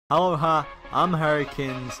Aloha, I'm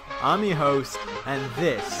Hurricanes, I'm your host, and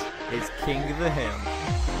this is King of the Hill.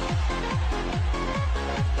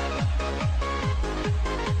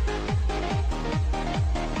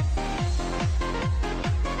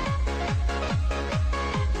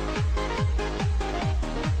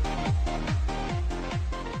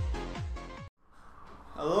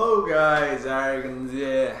 Hello guys, Hurricanes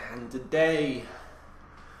here, and today,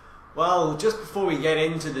 well, just before we get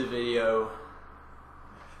into the video,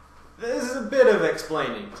 there's a bit of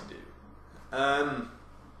explaining to do.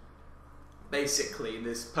 Basically,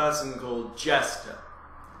 this person called Jester,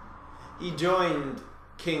 he joined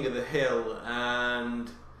King of the Hill, and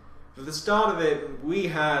for the start of it, we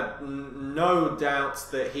had no doubts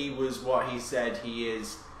that he was what he said he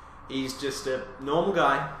is. He's just a normal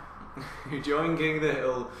guy who joined King of the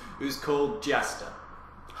Hill, who's called Jester.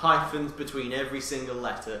 Hyphens between every single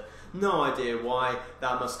letter. No idea why.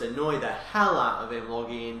 That must annoy the hell out of him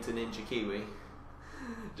logging into Ninja Kiwi.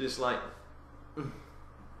 Just like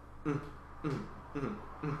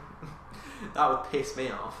that would piss me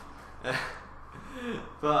off.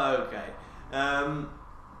 But okay.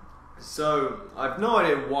 So I've no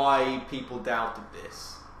idea why people doubted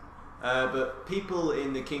this. But people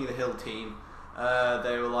in the King of the Hill team,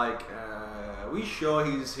 they were like, are we sure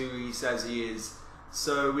he's who he says he is?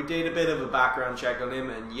 So we did a bit of a background check on him,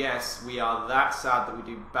 and yes, we are that sad that we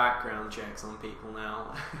do background checks on people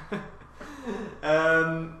now.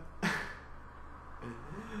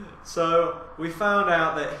 So we found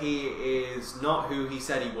out that he is not who he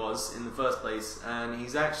said he was in the first place, and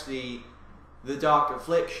he's actually the Dark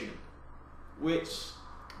Affliction, which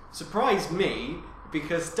surprised me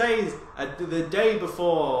because the day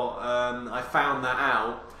before I found that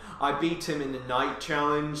out, I beat him in the night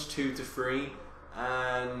challenge 2-3.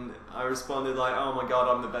 And I responded like, oh my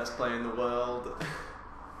god, I'm the best player in the world.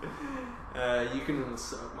 You can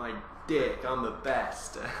suck my dick, I'm the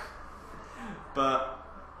best. But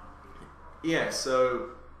yeah, so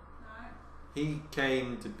he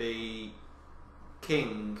came to be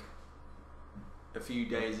king a few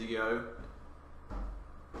days ago.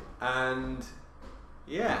 And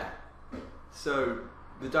yeah, so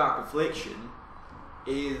the Dark Affliction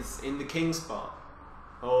is in the king spot.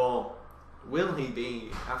 Or will he be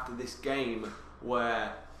after this game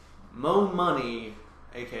where Mo Money,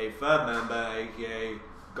 aka Third Member, aka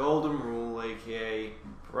Golden Rule, aka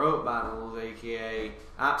ProAtBattles, aka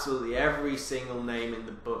absolutely every single name in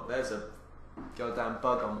the book. There's a goddamn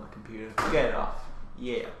bug on my computer. Get it off.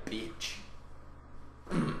 Yeah, bitch.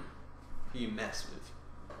 You mess with.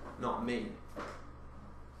 Not me.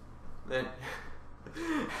 Then,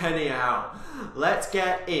 anyhow, let's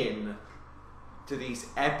get in to these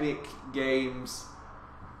epic games.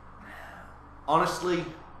 Honestly,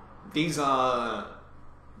 these are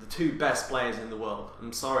the two best players in the world.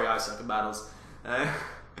 I'm sorry, I suck at battles.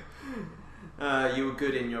 You were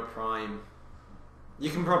good in your prime. You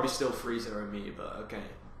can probably still freeze zero me, but okay.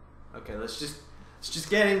 Okay, let's just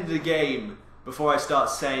get into the game before I start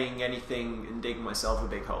saying anything and digging myself a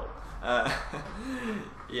big hole.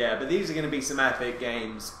 Yeah, but these are going to be some epic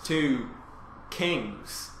games. Two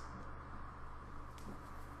kings.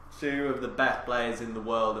 Two of the best players in the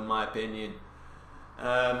world, in my opinion.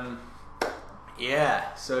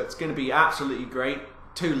 Yeah, so it's going to be absolutely great.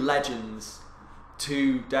 Two legends.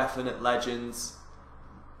 Two definite legends.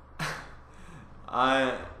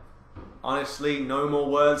 Honestly, no more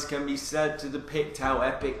words can be said to depict how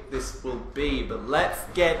epic this will be, but let's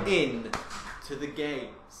get in to the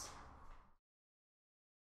games.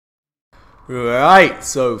 Right,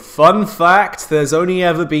 so fun fact, there's only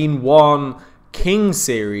ever been one King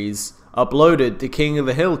series uploaded to King of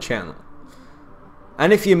the Hill channel.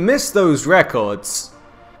 And if you miss those records,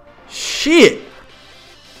 shit!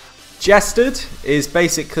 Jested is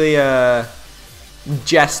basically a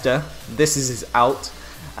Jester. This is his out.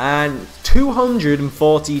 And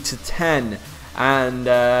 240 to 10. And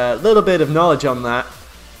a little bit of knowledge on that.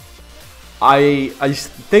 I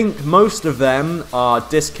think most of them are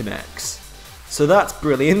disconnects. So that's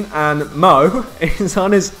brilliant, and Mo is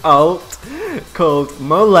on his alt called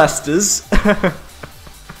Molesters.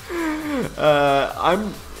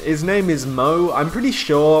 His name is Mo. I'm pretty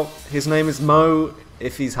sure his name is Mo.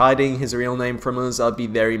 If he's hiding his real name from us, I'd be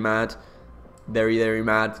very mad. Very, very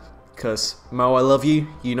mad. Because, Mo, I love you.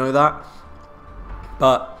 You know that.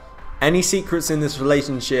 But any secrets in this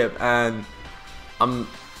relationship, and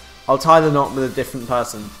I'll tie the knot with a different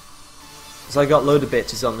person. Because I got a load of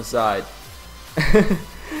bitches on the side.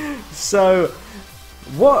 So,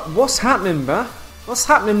 what's happening, bruh? What's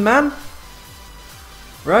happening, man?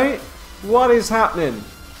 Right? What is happening?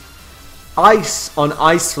 Ice on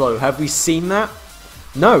ice flow. Have we seen that?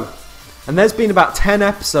 No. And there's been about 10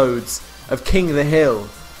 episodes of King of the Hill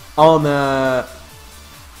on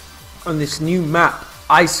this new map,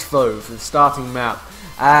 Ice Flow, for the starting map,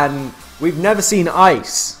 and we've never seen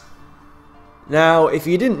ice. Now, if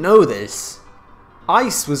you didn't know this,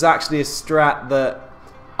 ice was actually a strat that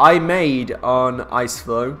I made on Ice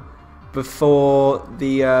Flow before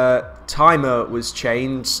the timer was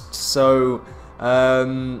changed, so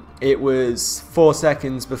it was 4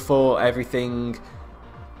 seconds before everything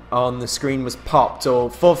on the screen was popped, or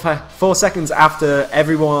 4 seconds after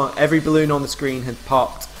every balloon on the screen had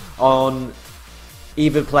popped on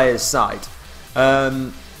either player's side.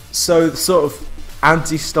 So the sort of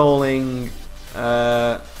anti-stalling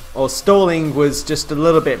or stalling was just a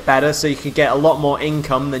little bit better, so you could get a lot more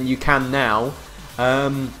income than you can now.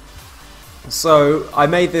 So I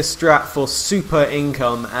made this strat for super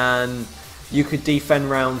income, and you could defend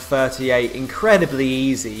round 38 incredibly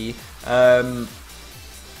easy. So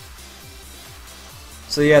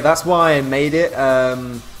yeah, that's why I made it.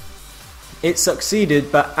 It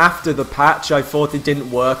succeeded, but after the patch I thought it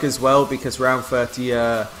didn't work as well, because round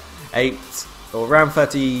 38 or round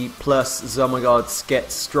 30 plus Zomogods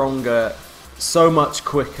get stronger so much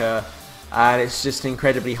quicker, and it's just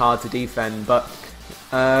incredibly hard to defend. But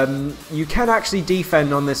you can actually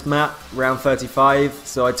defend on this map round 35,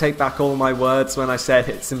 so I take back all my words when I said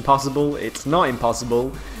it's impossible. It's not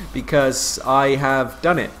impossible, because I have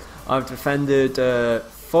done it. I've defended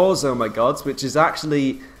 4 Zomogods, which is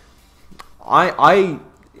actually, I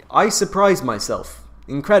surprised myself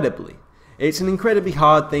incredibly. It's an incredibly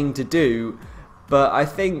hard thing to do, but I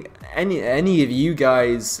think any of you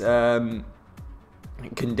guys can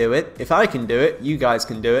do it. If I can do it, you guys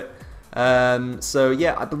can do it. So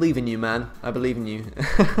yeah, I believe in you, man. I believe in you.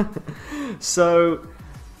 So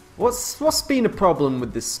what's been a problem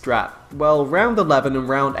with this strat? Well, round 11 and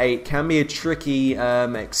round 8 can be a tricky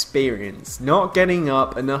experience. Not getting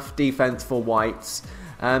up enough defense for whites,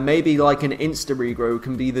 maybe like an insta regrow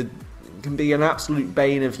can be an absolute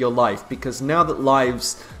bane of your life, because now that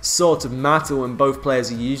lives sort of matter when both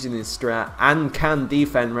players are using this strat and can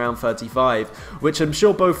defend round 35, which I'm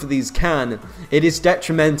sure both of these can, it is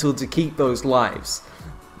detrimental to keep those lives.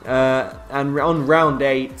 And on round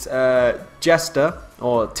 8, Jester,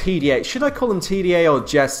 or TDA, should I call him TDA or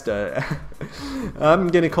Jester? I'm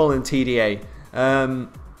going to call him TDA.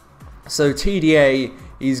 So TDA,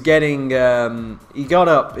 he's getting, he got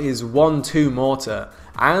up his 1-2 mortar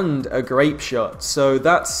and a grape shot, so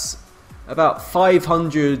that's about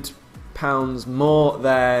 £500 more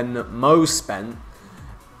than Mo spent.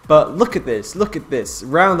 But look at this,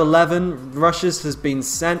 round 11, rushes has been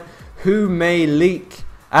sent. Who may leak?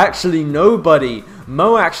 Actually, nobody.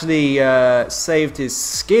 Mo actually saved his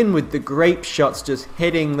skin with the grape shots, just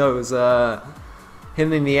hitting those,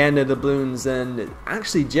 hitting the end of the balloons. And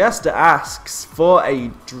actually, Jester asks for a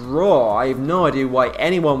draw. I have no idea why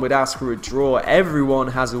anyone would ask for a draw. Everyone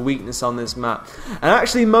has a weakness on this map. And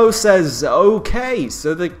actually, Mo says, okay,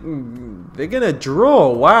 so they're gonna draw.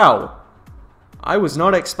 Wow, I was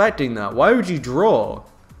not expecting that. Why would you draw?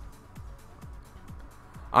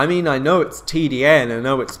 I mean, I know it's TDA and I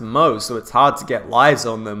know it's Mo, so it's hard to get lives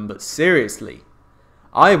on them, but seriously,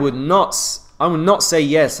 I would not say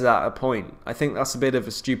yes at a point. I think that's a bit of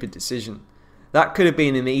a stupid decision. That could have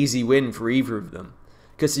been an easy win for either of them,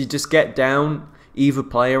 because you just get down either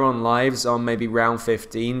player on lives on maybe round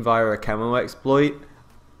 15 via a camo exploit,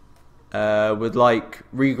 with like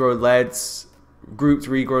regrow leads, grouped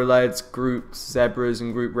regrow leads, group zebras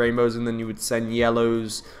and group rainbows, and then you would send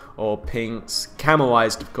yellows or pinks,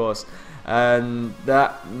 camoized of course, and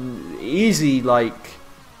that easy, like,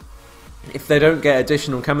 if they don't get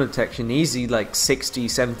additional camo detection, easy like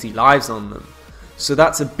 60-70 lives on them. So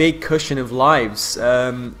that's a big cushion of lives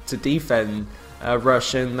to defend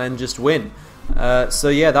rush and then just win. So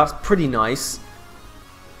yeah, that's pretty nice.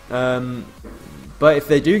 But if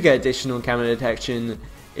they do get additional camo detection,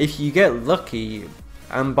 if you get lucky,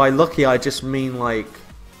 and by lucky I just mean like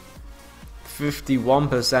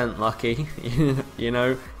 51% lucky, you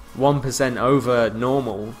know, 1% over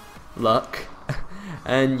normal luck,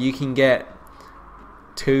 and you can get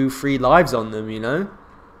 2 free lives on them, you know,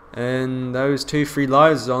 and those 2 free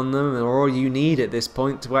lives on them are all you need at this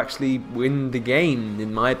point to actually win the game,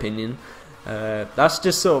 in my opinion. That's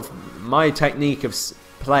just sort of my technique of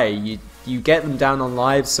play. You get them down on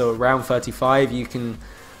lives, so around 35 you can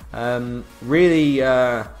really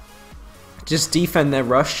just defend their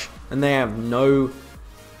rush, and they have no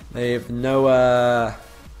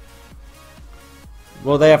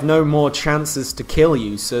more chances to kill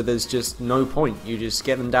you, so there's just no point. You just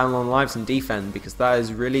get them down on lives and defend, because that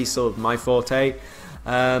is really sort of my forte.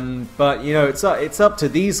 But you know, it's up to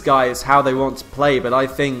these guys how they want to play. But I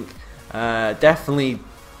think definitely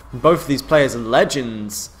both of these players are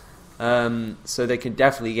legends, so they can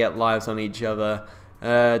definitely get lives on each other.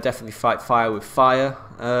 Definitely fight fire with fire.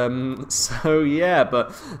 So yeah,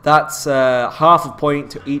 but that's half a point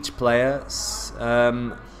to each player.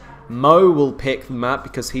 Mo will pick the map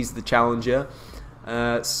because he's the challenger.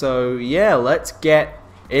 So yeah, let's get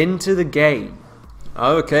into the game.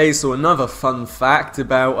 Okay, so another fun fact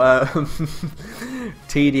about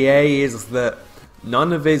TDA is that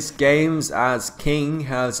none of his games as King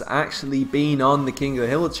has actually been on the King of the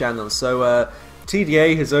Hill channel. So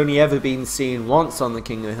TDA has only ever been seen once on the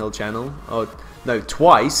King of the Hill channel, or no,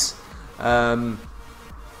 twice,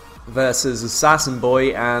 versus Assassin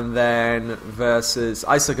Boy and then versus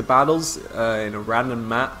ProAtBattles in a random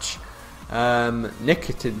match.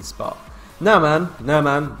 Nicotine spot. No man,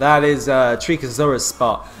 that is Trichosaurus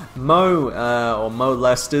spot. Mo, or Mo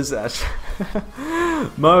Lester's,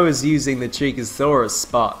 Mo is using the Trichosaurus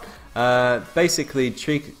spot. Basically,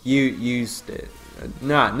 you used it.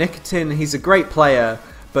 Nah, Nicotine, he's a great player,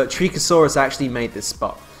 but Trichosaurus actually made this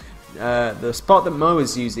spot. The spot that Mo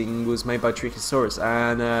is using was made by Trichosaurus,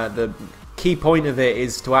 and the key point of it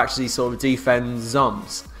is to actually sort of defend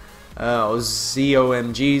Zoms, or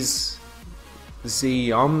ZOMGs,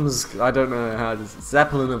 Zoms, I don't know how to,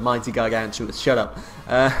 Zeppelin of Mighty Gargantuous, shut up.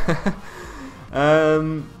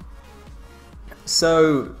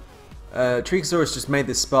 So Trichosaurus just made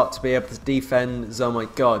this spot to be able to defend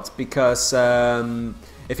Zomite Gods, because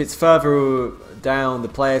if it's further down the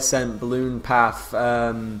player sent balloon path,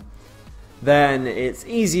 then it's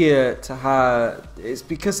easier to have. It's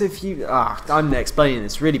because if you I'm explaining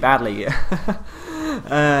this really badly.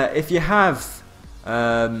 If you have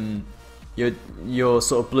your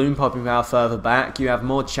sort of balloon popping power further back, you have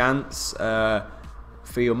more chance for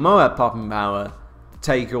your Moab popping power to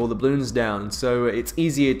take all the balloons down. So it's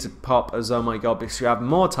easier to pop a Zomite God because you have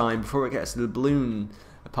more time before it gets to the balloon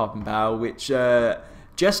popping power, which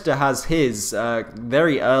Jester has his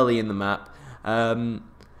very early in the map.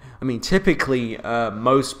 I mean, typically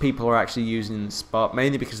most people are actually using the spot,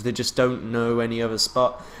 mainly because they just don't know any other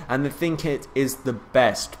spot, and they think it is the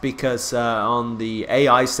best because on the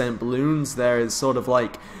AI sent balloons there is sort of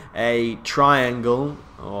like a triangle,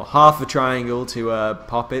 or half a triangle to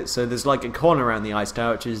pop it, so there's like a corner around the ice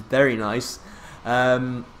tower, which is very nice.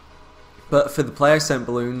 But for the player sent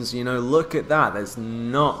balloons, you know, look at that, there's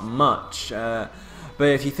not much. But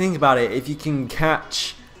if you think about it, if you can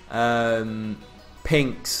catch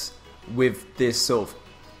pinks with this sort of,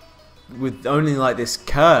 with only like this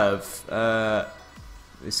curve,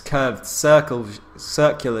 this curved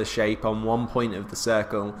circular shape on one point of the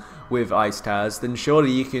circle with ice towers, then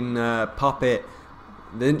surely you can pop it.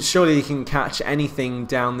 Then surely you can catch anything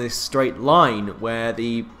down this straight line where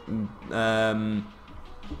the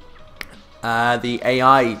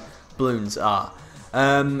AI balloons are.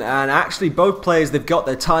 And actually, both players, they've got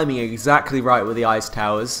their timing exactly right with the ice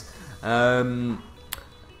towers.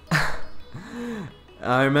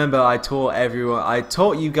 I remember I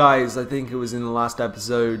taught you guys, I think it was in the last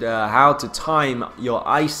episode, how to time your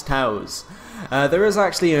ice towers. There is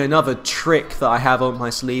actually another trick that I have on my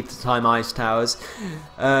sleeve to time ice towers.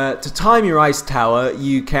 To time your ice tower,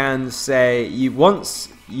 you can say you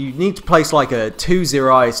need to place like a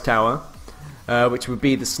 2-0 ice tower, which would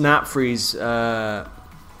be the Snap Freeze ice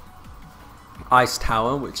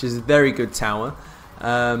tower, which is a very good tower.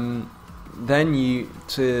 Then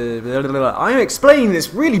I'm explaining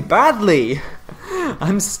this really badly.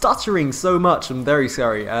 I'm stuttering so much, I'm very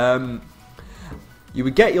sorry. You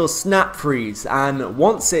would get your Snap Freeze, and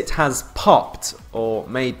once it has popped, or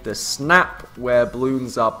made the snap where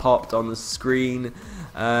balloons are popped on the screen,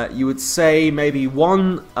 you would say maybe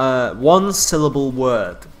one syllable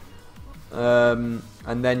word. And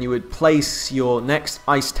then you would place your next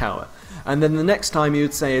ice tower. And then the next time you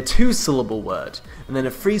would say a 2-syllable word, and then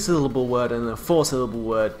a 3-syllable word, and a 4-syllable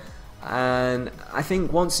word. And I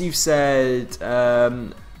think once you've said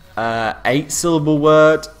 8-syllable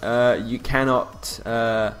word, you cannot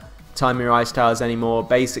time your ice towers anymore,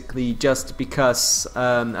 basically just because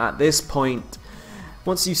at this point,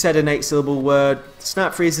 once you've said an 8-syllable word,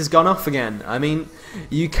 Snap Freeze has gone off again. I mean,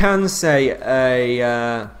 you can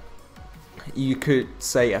say you could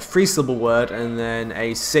say a 3-syllable word and then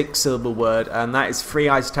a 6-syllable word, and that is 3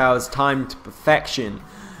 ice towers timed to perfection.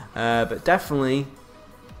 But definitely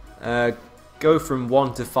go from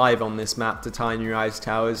 1 to 5 on this map to time your ice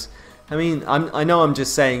towers. I mean, I know I'm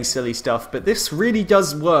just saying silly stuff, but this really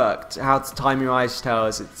does work, how to time your ice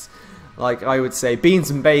towers. It's like, I would say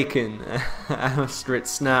beans and bacon after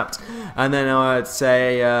it's snapped, and then I would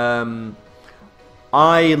say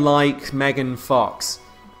I like Megan Fox.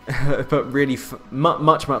 But really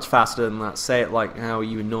much faster than that. Say it like how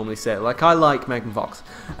you would normally say it. Like, I like Megan Fox.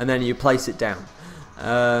 And then you place it down.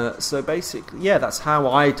 So basically, yeah, that's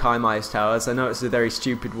how I time Ice Towers. I know it's a very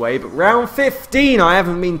stupid way, but round 15, I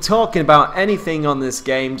haven't been talking about anything on this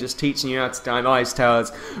game, just teaching you how to time Ice Towers,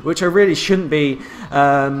 which I really shouldn't be,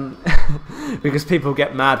 because people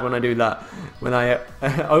get mad when I do that, when I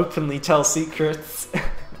openly tell secrets.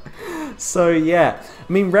 So yeah,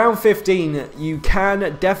 I mean, round 15, you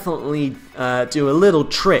can definitely do a little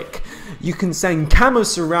trick. You can send Camo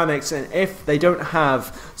Ceramics, and if they don't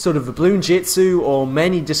have sort of a Bloon Jitsu or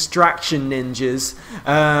many distraction ninjas,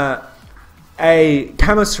 a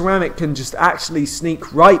Camo Ceramic can just actually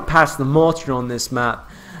sneak right past the mortar on this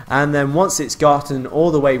map, and then once it's gotten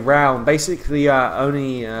all the way round, basically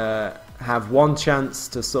only have one chance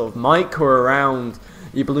to sort of micro around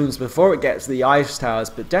your balloons before it gets to the Ice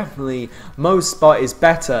Towers, but definitely Mo's spot is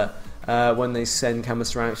better when they send Camo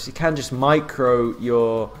Ceramics. You can just micro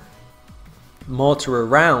your mortar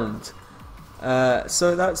around,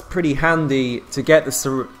 so that's pretty handy to get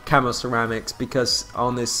the Camo Ceramics, because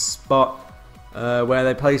on this spot where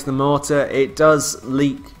they place the mortar, it does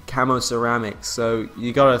leak Camo Ceramics, so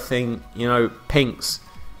you gotta think, you know, pinks.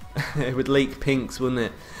 It would leak pinks,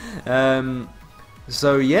 wouldn't it?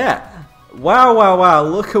 So yeah, wow,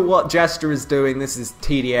 look at what Jester is doing. This is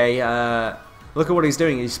TDA. Look at what he's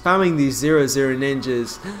doing. He's spamming these 0-0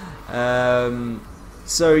 ninjas.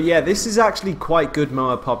 So yeah, this is actually quite good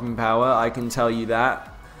Moab popping power, I can tell you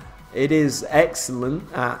that. It is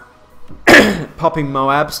excellent at popping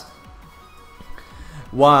Moabs.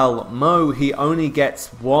 While Mo, he only gets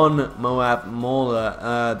one Moab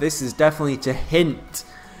Mauler. This is definitely to hint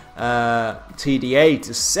TDA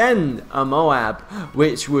to send a Moab,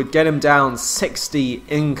 which would get him down 60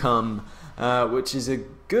 income, which is a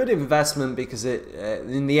good investment, because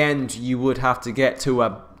in the end you would have to get two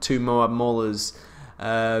Moab Maulers.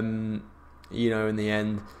 You know, in the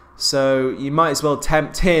end, so you might as well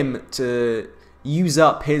tempt him to use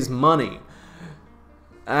up his money.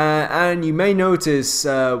 And you may notice,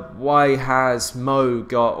 why has Mo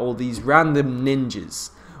got all these random ninjas?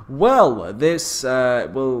 Well, this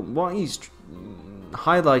what he's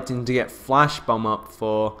highlighting to get Flash Bomb up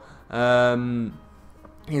for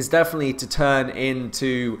is definitely to turn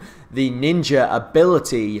into the ninja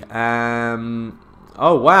ability.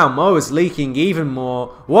 Oh wow, Mo is leaking even more.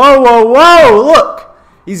 Whoa, look!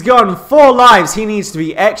 He's gotten 4 lives. He needs to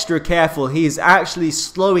be extra careful. He is actually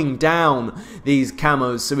slowing down these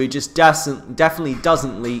camos, so he just definitely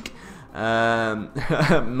doesn't leak.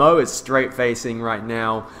 Mo is straight facing right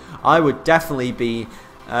now. I would definitely be.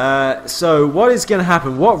 So what is going to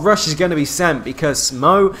happen? What rush is going to be sent? Because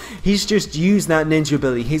Mo, he's just used that ninja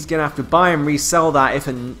ability. He's going to have to buy and resell that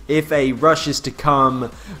if a rush is to come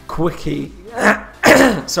quickly.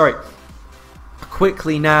 Sorry,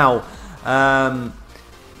 quickly now.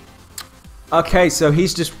 Okay, so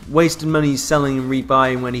he's just wasted money selling and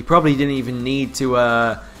rebuying when he probably didn't even need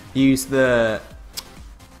to use the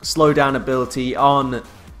slowdown ability on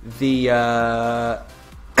the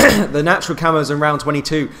the natural camos in round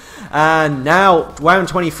 22. And now round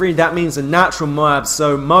 23, that means a natural Moab.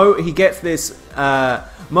 So Mo, he gets this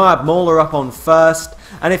Moab Mauler up on first.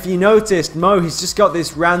 And if you noticed, Mo, he's just got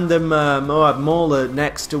this random Moab Mauler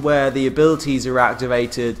next to where the abilities are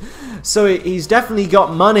activated. So he's definitely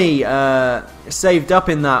got money saved up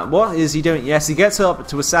in that. What is he doing? Yes, he gets up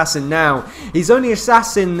to Assassin now. He's only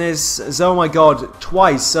Assassin this, oh my god,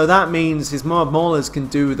 twice. So that means his Moab Maulers can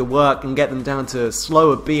do the work and get them down to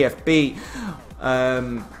slower BFB.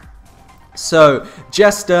 So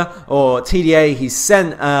Jester or TDA, he's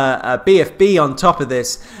sent a BFB on top of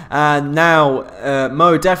this, and now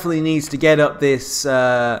Mo definitely needs to get up this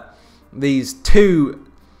these 2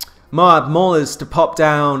 Moab Maulers to pop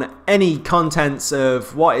down any contents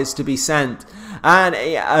of what is to be sent. And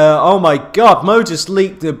oh my god, Mo just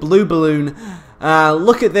leaked the blue balloon.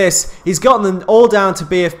 Look at this. He's gotten them all down to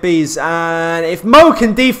BFBs, and if Mo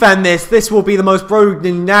can defend this, this will be the most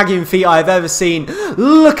broken nagging feat I've ever seen.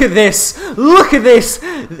 Look at this. Look at this.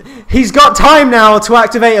 He's got time now to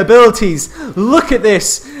activate abilities. Look at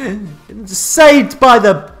this. Saved by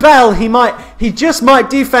the bell. He just might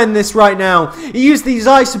defend this right now. He used these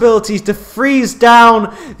ice abilities to freeze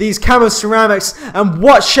down these camo ceramics, and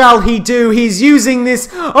what shall he do? He's using this.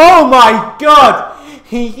 Oh my god.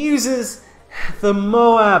 He uses the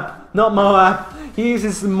not Moab, he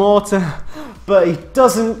uses the mortar, but he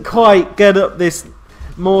doesn't quite get up this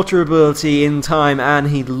mortar ability in time, and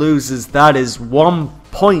he loses. That is 1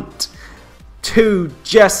 point. to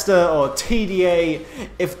Jester or TDA.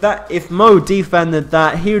 If Mo defended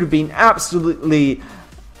that, he would have been absolutely,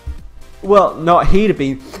 well, not he'd have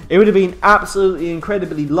been, it would have been absolutely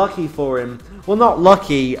incredibly lucky for him. Well, not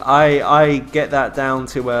lucky, I get that down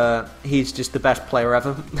to he's just the best player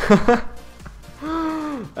ever.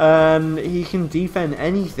 And he can defend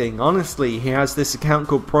anything, honestly. He has this account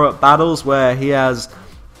called ProAtBattles where he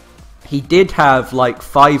did have like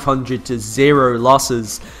 500 to 0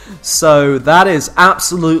 losses. So that is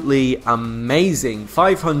absolutely amazing.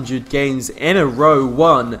 500 games in a row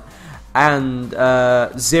won and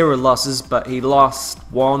 0 losses, but he lost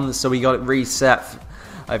 1, so he got it reset.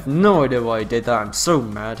 I have no idea why he did that. I'm so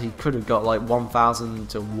mad. He could have got like 1,000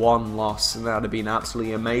 to 1 loss, and that would have been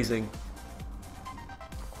absolutely amazing.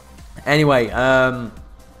 Anyway,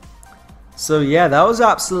 so yeah, that was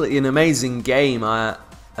absolutely an amazing game.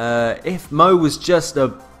 If Mo was just a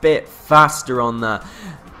bit faster on that,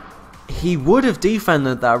 he would have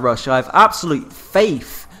defended that rush. I have absolute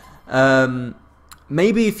faith.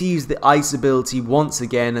 Maybe if he used the ice ability once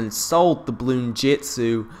again and sold the Bloon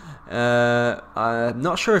Jitsu. I'm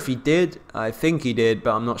not sure if he did. I think he did,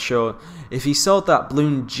 but I'm not sure. If he sold that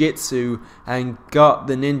Bloon Jitsu and got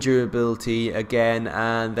the ninja ability again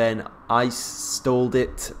and then ice stalled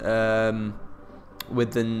it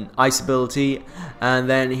with the ice ability, and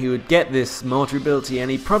then he would get this mortar ability, and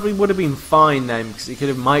he probably would have been fine then because he could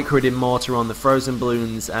have microed in mortar on the frozen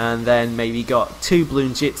balloons and then maybe got 2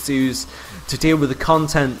 Bloon Jitsus to deal with the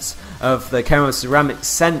contents of the Camo Ceramic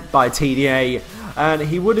sent by TDA, and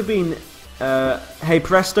he would have been, hey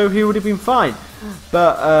presto, he would have been fine.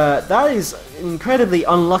 But that is incredibly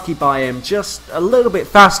unlucky by him. Just a little bit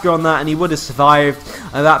faster on that and he would have survived.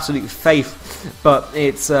 I have absolute faith. But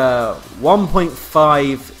it's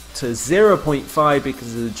 1.5 to 0.5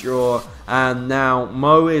 because of the draw. And now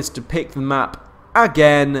Mo is to pick the map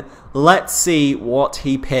again. Let's see what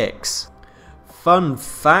he picks. Fun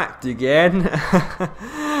fact again.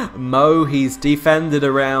 Mo, he's defended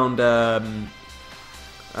around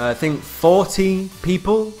I think 40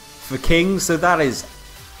 people for King, so that is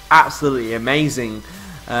absolutely amazing.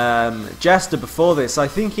 Jester before this, I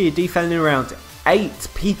think he defended around 8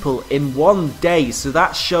 people in one day, so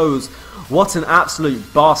that shows what an absolute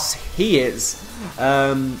boss he is.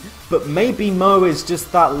 But maybe Mo is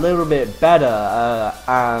just that little bit better.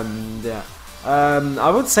 I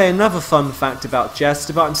would say another fun fact about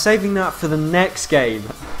Jester, but I'm saving that for the next game.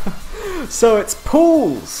 So it's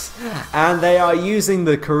pools, and they are using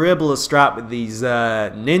the Caribula strat with these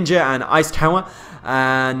ninja and ice tower,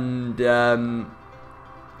 and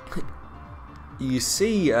you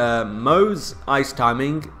see Mo's ice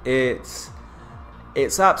timing. It's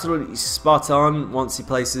absolutely spot on. Once he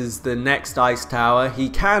places the next ice tower, you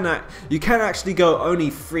can actually go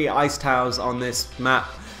only 3 ice towers on this map,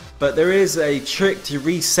 but there is a trick to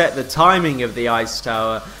reset the timing of the ice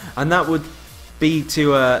tower, and that would be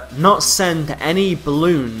to not send any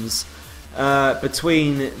balloons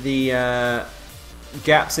between the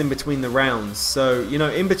gaps in between the rounds. So, you know,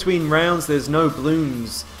 in between rounds there's no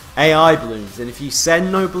balloons, AI balloons, and if you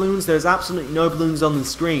send no balloons, there's absolutely no balloons on the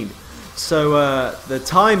screen. So the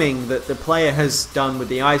timing that the player has done with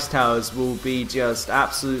the ice towers will be just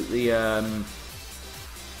absolutely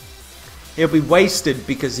it'll be wasted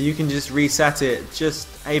because you can just reset it just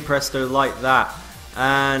hey presto like that.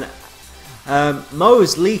 And Mo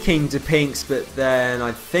is leaking to pinks, but then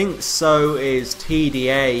I think so is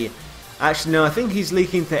TDA. Actually no, I think he's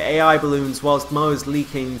leaking to AI balloons whilst Mo is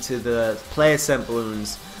leaking to the player sent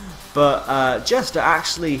balloons. But Jester,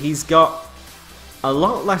 actually, he's got a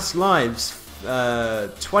lot less lives,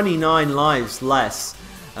 29 lives less,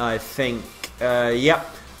 I think. Yep.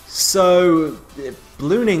 So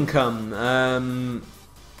balloon income,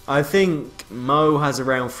 I think Mo has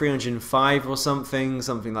around 305 or something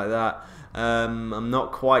like that. I'm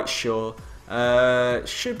not quite sure.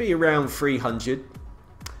 Should be around 300.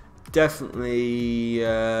 Definitely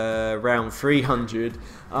around 300.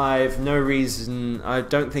 I have no reason. I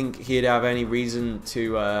don't think he'd have any reason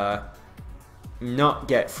to not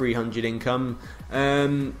get 300 income,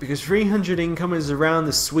 because 300 income is around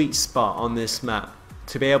the sweet spot on this map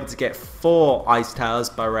to be able to get 4 ice towers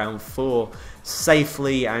by round 4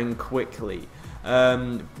 safely and quickly.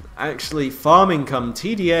 Actually, farm income,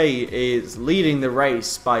 TDA is leading the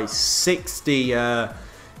race by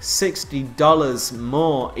 $60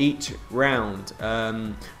 more each round.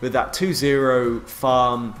 With that 2-0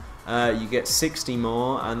 farm, you get 60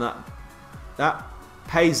 more, and that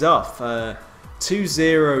pays off.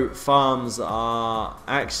 2-0 farms are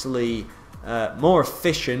actually more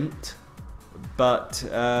efficient, but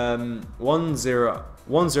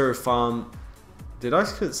 1-0 farm did I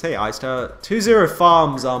say Ice Tower? 2-0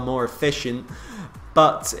 farms are more efficient,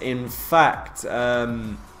 but in fact, you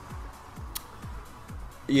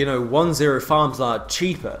know, 1-0 farms are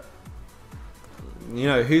cheaper. You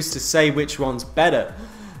know, who's to say which one's better?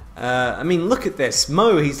 I mean, look at this.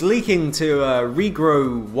 Mo, he's leaking to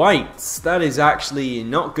regrow whites. That is actually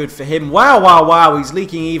not good for him. Wow, wow, wow, he's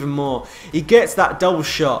leaking even more. He gets that double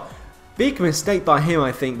shot. Big mistake by him,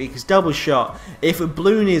 I think, because double shot, if a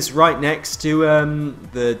balloon is right next to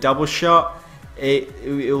the double shot, it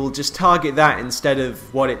will just target that instead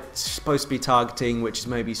of what it's supposed to be targeting, which is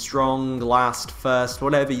maybe strong, last, first,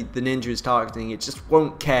 whatever the ninja is targeting. It just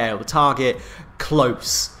won't care. It will target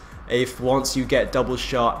close if once you get double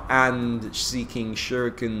shot and seeking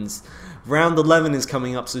shurikens. Round 11 is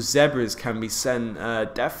coming up, so zebras can be sent.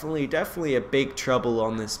 Definitely a big trouble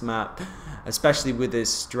on this map, especially with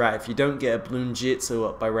this strat. If you don't get a balloon jitsu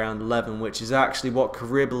up by round 11, which is actually what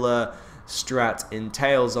Caribula strat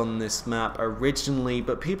entails on this map originally,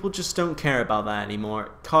 but people just don't care about that anymore.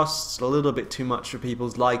 It costs a little bit too much for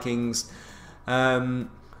people's likings.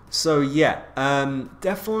 So yeah,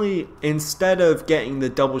 definitely instead of getting the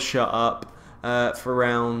double shot up for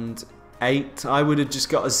round 8, I would have just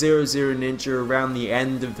got a 0-0 ninja around the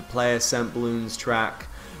end of the player sent balloons track,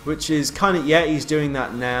 which is kind of, yeah, he's doing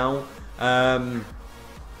that now.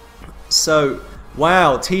 So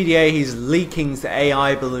wow, TDA, he's leaking to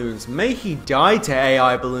AI balloons. May he die to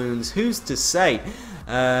AI balloons, who's to say?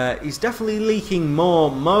 He's definitely leaking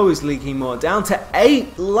more. Mo is leaking more. Down to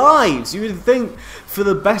 8 lives. You would think for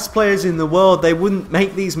the best players in the world they wouldn't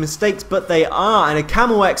make these mistakes, but they are. And a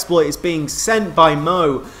camel exploit is being sent by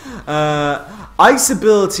Mo. Ice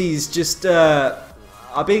abilities just are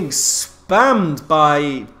being spammed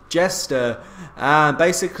by Jester.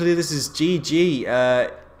 Basically, this is GG.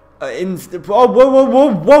 Whoa!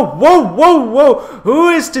 Who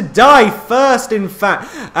is to die first? In fact,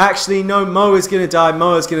 actually, no. Mo is gonna die.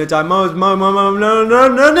 Mo is gonna die. Mo.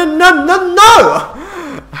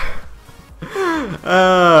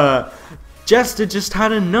 No! Jester just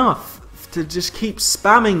had enough to just keep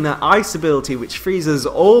spamming that ice ability, which freezes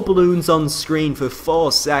all balloons on screen for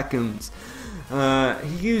 4 seconds.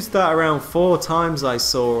 He used that around 4 times I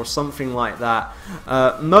saw, or something like that.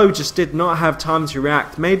 Mo just did not have time to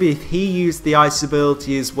react. Maybe he used the ice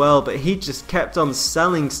ability as well, but he just kept on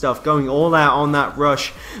selling stuff, going all out on that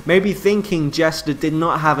rush. Maybe thinking Jester did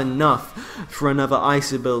not have enough for another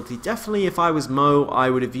ice ability. Definitely if I was Mo, I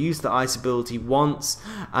would have used the ice ability once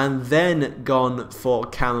and then gone for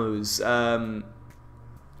camos.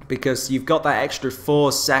 Because you've got that extra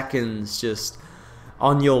 4 seconds just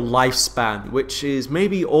on your lifespan, which is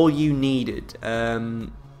maybe all you needed. But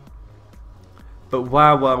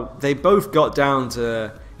wow, well, they both got down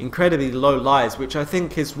to incredibly low lives, which I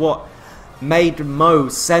think is what made Mo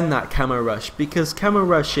send that camo rush, because camo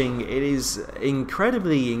rushing, it is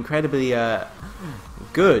incredibly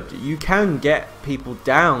good. You can get people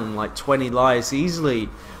down like 20 lives easily,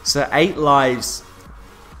 so 8 lives,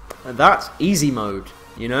 that's easy mode,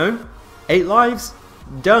 you know? 8 lives,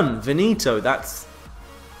 done, finito. That's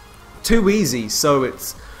too easy. So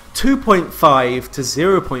it's 2.5 to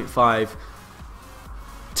 0.5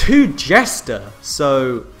 to Jester.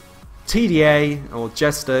 So TDA, or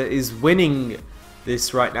Jester, is winning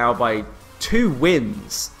this right now by 2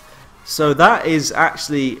 wins. So that is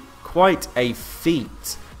actually quite a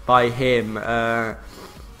feat by him.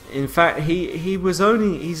 In fact, he's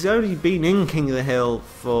only been in King of the Hill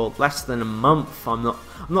for less than a month. I'm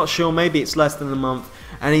not sure. Maybe it's less than a month,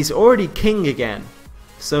 and he's already king again.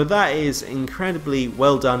 So that is incredibly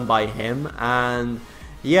well done by him. And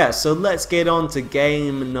yeah, so let's get on to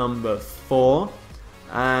game number 4.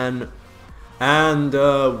 And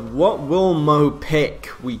what will Mo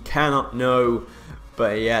pick? We cannot know.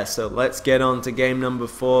 But yeah, so let's get on to game number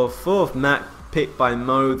 4. 4th map picked by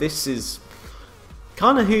Mo. This is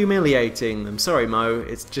kind of humiliating. I'm sorry, Mo.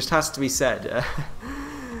 It just has to be said.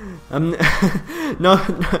 No,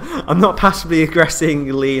 I'm not passively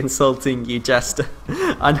aggressively insulting you, Jester.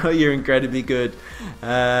 I know you're incredibly good.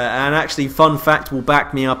 And actually, fun fact will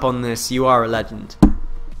back me up on this. You are a legend.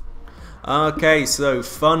 Okay, so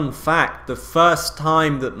fun fact. The first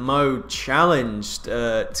time that Mo challenged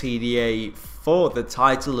TDA for the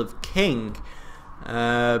title of King,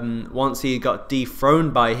 once he got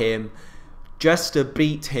dethroned by him, Jester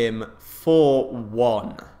beat him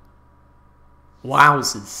 4-1.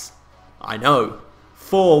 Wowzers. I know.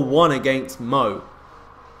 4-1 against Mo.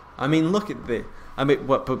 I mean, look at this. I mean,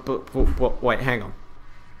 wait, hang on.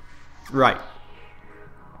 Right.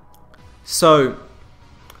 So,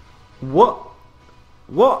 what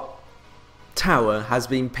tower has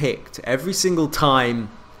been picked every single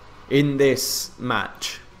time in this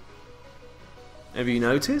match. Have you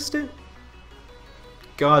noticed it?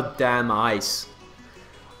 Goddamn ice.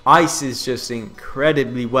 Ice is just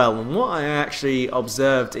incredibly well, and what I actually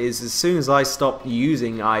observed is as soon as I stopped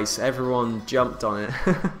using ice, everyone jumped on it.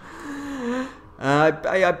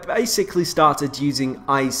 I basically started using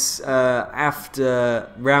ice after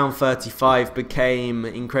round 35 became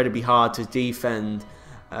incredibly hard to defend,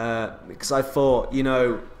 because I thought, you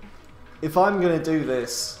know, if I'm going to do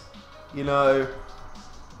this, you know,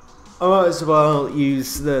 I might as well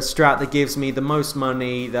use the strat that gives me the most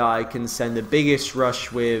money, that I can send the biggest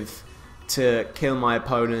rush with to kill my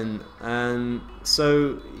opponent. And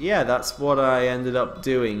so yeah, that's what I ended up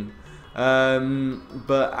doing.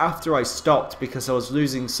 But after I stopped, because I was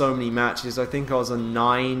losing so many matches, I think I was on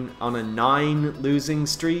a 9 losing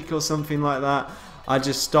streak or something like that, I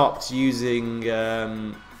just stopped using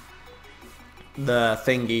the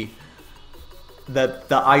thingy,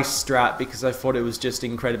 the ice strat, because I thought it was just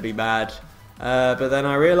incredibly bad. But then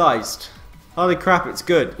I realized, holy crap, it's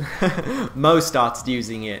good. Mo started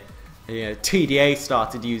using it, you know, TDA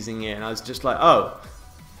started using it, and I was just like, oh,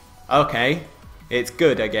 okay, it's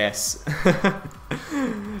good, I guess.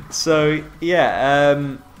 So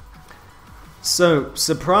yeah, so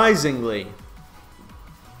surprisingly,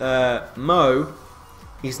 Mo,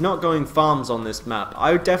 he's not going farms on this map.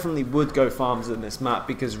 I definitely would go farms on this map,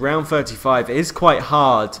 because round 35 is quite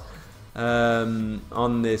hard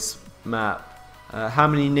on this map. How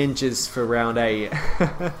many ninjas for round 8?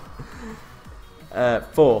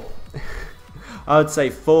 4. I would say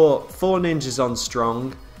four ninjas on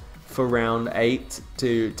strong for round 8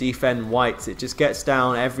 to defend whites. It just gets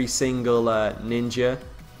down every single ninja.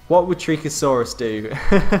 What would Trichosaurus do?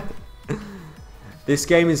 This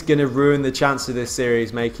game is going to ruin the chance of this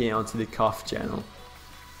series making it onto the COF channel.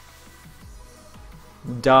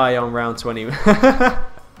 Die on round 20.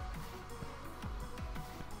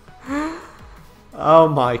 Oh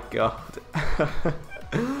my god.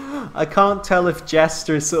 I can't tell if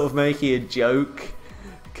Jester is sort of making a joke,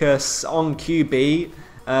 because on QB,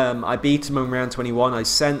 I beat him on round 21. I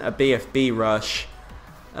sent a BFB rush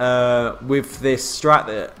with this strat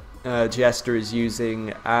that Jester is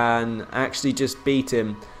using, and actually just beat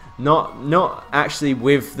him. Not actually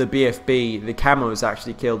with the BFB. The camos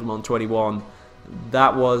actually killed him on 21.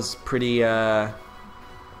 That was pretty it's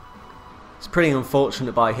pretty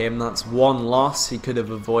unfortunate by him. That's one loss he could have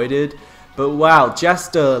avoided. But wow,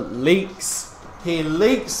 Jester leaks. He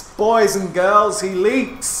leaks, boys and girls, he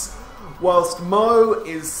leaks. Whilst Mo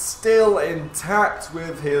is still intact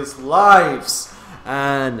with his lives.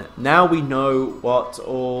 And now we know what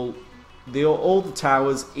all the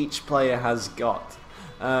towers each player has got.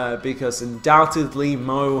 Because undoubtedly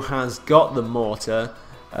Mo has got the mortar.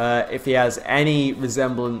 If he has any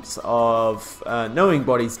resemblance of knowing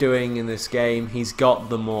what he's doing in this game, he's got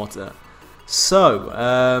the mortar. So,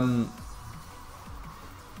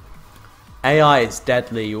 AI is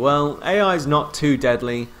deadly. Well, AI is not too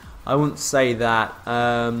deadly. I wouldn't say that.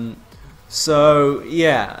 So,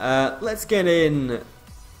 yeah, let's get in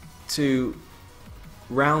to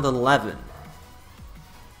round 11.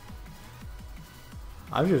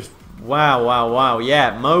 I'm just... Wow.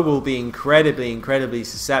 Yeah, Mo will be incredibly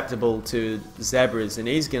susceptible to zebras, and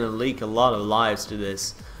he's going to leak a lot of lives to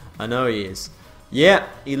this. I know he is. Yeah,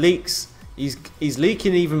 he leaks. He's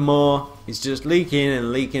leaking even more. He's just leaking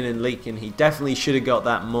and leaking and leaking. He definitely should have got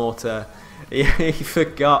that mortar. He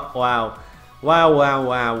forgot. Wow.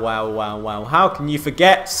 How can you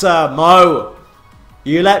forget, Sir Mo?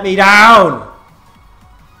 You let me down.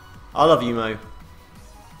 I love you, Mo.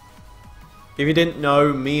 If you didn't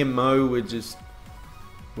know, me and Mo we're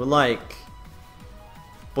like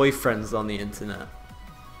boyfriends on the internet.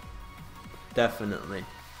 Definitely.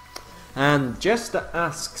 And Jester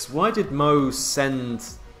asks, why did Mo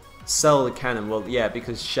sell the cannon? Well, yeah,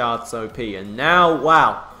 because Shard's OP. And now,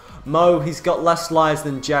 wow, Mo, he's got less lives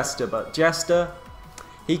than Jester, but Jester,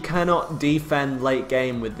 he cannot defend late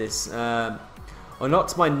game with this. Or not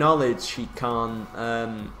to my knowledge, he can't.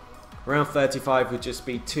 Round 35 would just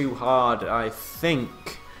be too hard, I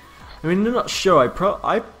think. I mean, I'm not sure.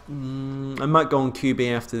 I might go on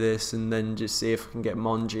QB after this and then just see if I can get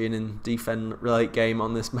Monji in and defend late game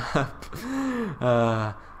on this map.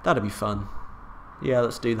 That'd be fun. Yeah,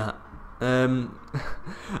 let's do that.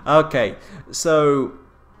 Okay, so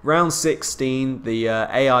round 16, the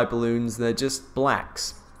AI balloons, they're just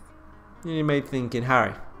blacks. You may be thinking,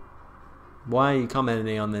 Harry, why are you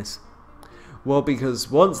commenting on this? Well,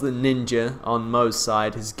 because once the ninja on Mo's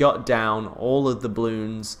side has got down all of the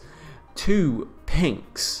balloons to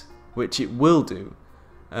pinks, which it will do,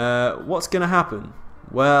 what's going to happen?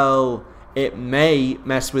 Well, it may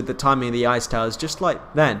mess with the timing of the ice towers, just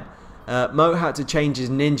like then. Mo had to change his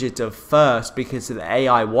ninja to first because of the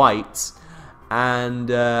AI whites,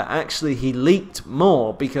 and actually he leaked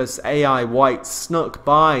more because AI whites snuck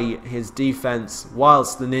by his defense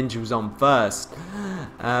whilst the ninja was on first.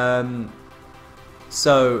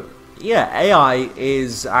 So yeah, AI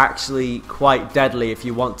is actually quite deadly if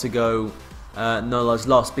you want to go no loss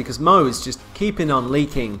lost, because Mo is just keeping on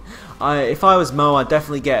leaking. If I was Mo, I'd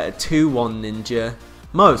definitely get a 2-1 ninja.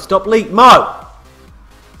 Mo, stop leak, Mo!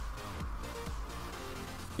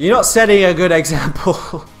 You're not setting a good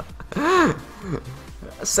example.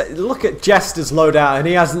 Look at Jester's loadout, and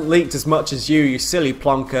he hasn't leaked as much as you silly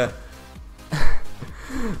plonker.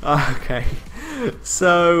 Okay,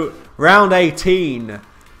 so round 18,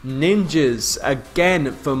 ninjas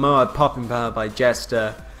again for Moab popping power by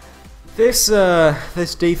Jester. This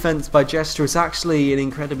defense by Jester is actually an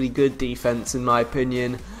incredibly good defense in my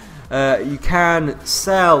opinion. You can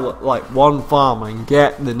sell like one farm and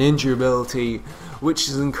get the ninja ability, which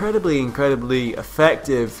is incredibly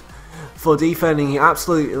effective for defending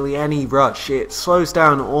absolutely any rush. It slows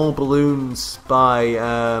down all balloons by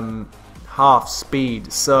half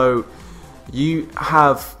speed, so you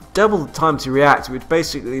have double the time to react, which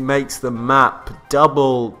basically makes the map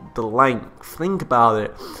double the length. Think about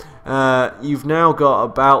it. You've now got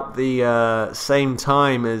about the same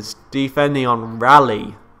time as defending on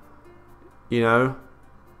rally, you know,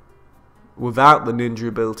 without the ninja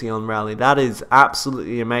ability on rally. That is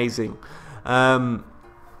absolutely amazing.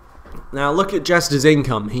 Now look at Jester's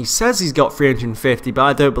income. He says he's got 350, but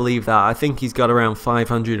I don't believe that. I think he's got around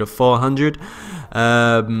 500 or 400.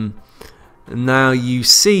 Now you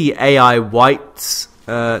see AI whites,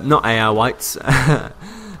 not AI whites.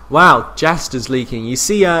 Wow, Jester's leaking. You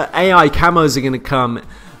see AI camos are going to come,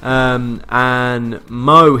 and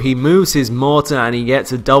Mo, he moves his mortar and he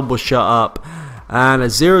gets a double shot up, and a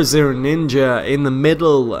 0-0 ninja in the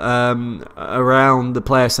middle around the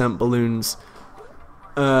player sent balloons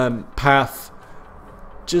path,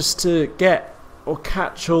 just to get or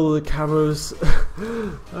catch all the camos.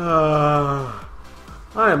 I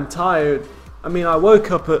am tired. I mean, I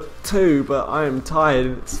woke up at 2, but I am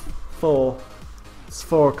tired. It's 4. It's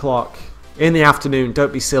 4 o'clock in the afternoon.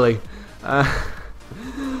 Don't be silly.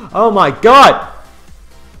 Oh my god!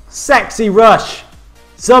 Sexy rush!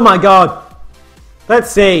 Oh my god!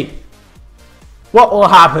 Let's see. What will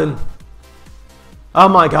happen? Oh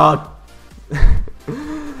my god.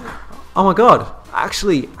 Oh my god.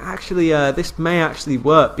 Actually, this may actually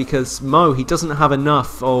work, because Mo, he doesn't have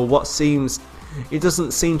enough, or what seems, he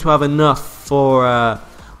doesn't seem to have enough for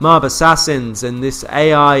Mob assassins, and this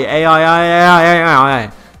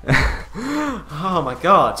AI. Oh my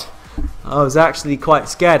god. I was actually quite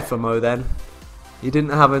scared for Mo then. He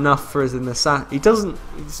didn't have enough for an assassin.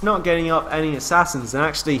 He's not getting up any assassins, and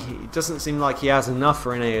actually it doesn't seem like he has enough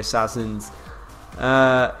for any assassins.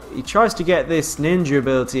 He tries to get this ninja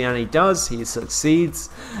ability, and he does. He succeeds,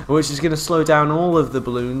 which is going to slow down all of the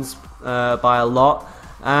balloons by a lot.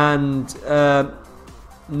 And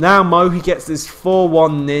now Mo, he gets this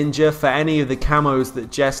 4-1 ninja for any of the camos that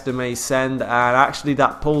Jester may send, and actually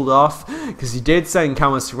that pulled off, because he did send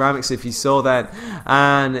camo ceramics if you saw that,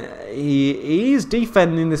 and he is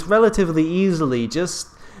defending this relatively easily. Just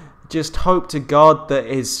hope to God that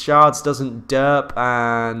his shards doesn't derp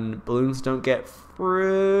and balloons don't get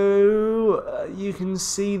through. You can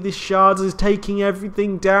see the shards is taking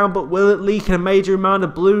everything down, but will it leak in a major amount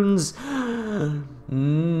of balloons?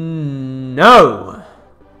 No.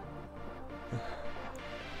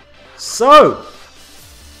 So,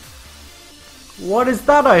 what is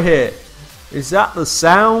that I hear? Is that the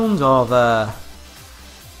sound of a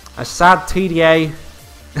sad TDA?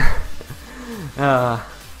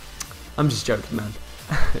 I'm just joking, man.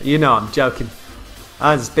 You know I'm joking.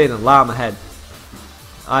 I just been an alarm ahead.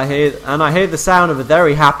 I hear the sound of a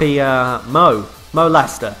very happy Mo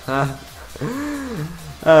Lester.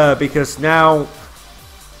 Because now,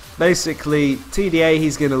 basically, TDA,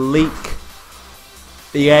 he's going to leak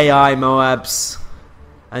the AI Moabs,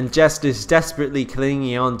 and Jester's desperately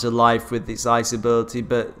clinging on to life with this ice ability,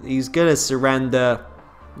 but he's gonna surrender.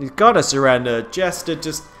 He's gotta surrender. Jester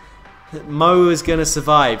just... Mo is gonna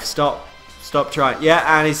survive. Stop trying. Yeah,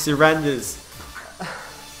 and he surrenders.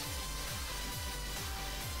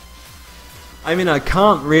 I mean, I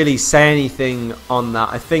can't really say anything on that.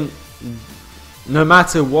 I think no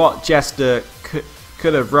matter what Jester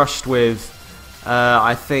could have rushed with,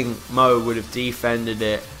 I think Mo would have defended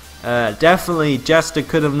it. Definitely Jester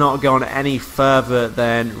could have not gone any further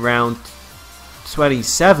than round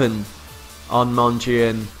 27 on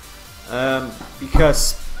Mondrian,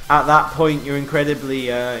 because at that point you're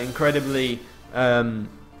incredibly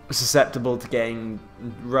susceptible to getting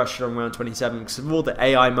rushed on round 27 because of all the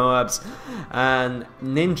AI Moabs, and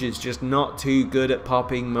Ninja's just not too good at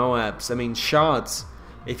popping Moabs. I mean, Shards,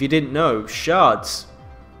 if you didn't know, Shards,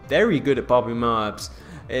 very good at popping Moabs.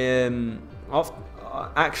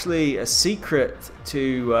 Actually, a secret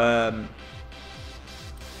to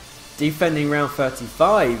defending round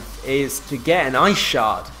 35 is to get an Ice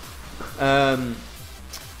Shard.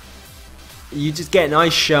 You just get an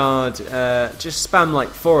Ice Shard, just spam like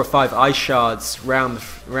 4 or 5 Ice Shards round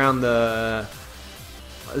the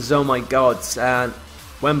Oh My Gods, and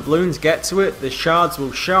when Bloons get to it, the Shards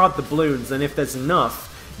will shard the Bloons, and if there's enough,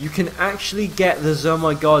 you can actually get the Oh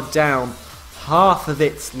My God down half of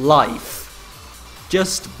its life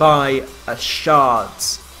just by a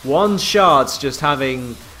Shards. One Shard's just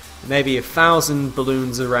having maybe 1,000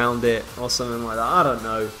 Bloons around it or something like that, I don't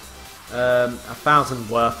know. 1,000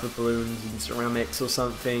 worth of Bloons and ceramics or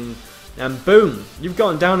something, and boom, you've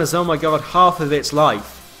gotten down as, oh my god, half of its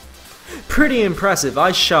life. Pretty impressive.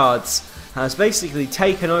 Ice Shards has basically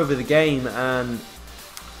taken over the game, and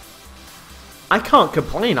I can't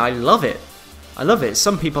complain. I love it. I love it.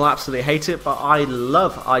 Some people absolutely hate it, but I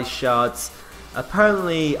love Ice Shards.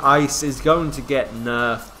 Apparently Ice is going to get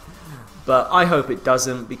nerfed, but I hope it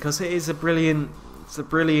doesn't, because it is a brilliant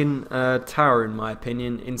tower in my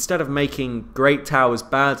opinion. Instead of making great towers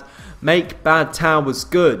bad, make bad towers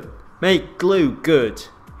good. Make glue good.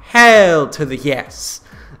 Hail to the yes.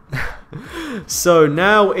 So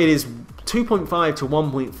now it is 2.5 to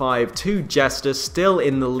 1.5 to Jester, still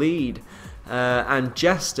in the lead. And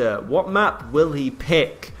Jester, what map will he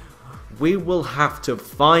pick? We will have to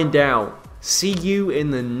find out. See you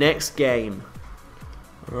in the next game.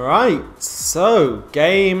 Right, so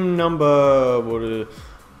game number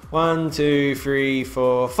 1, 2, 3,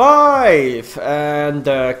 4, 5, and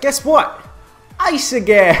guess what? Ice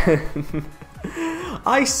again.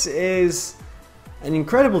 Ice is an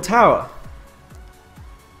incredible tower.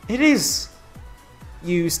 It is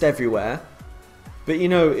used everywhere, but you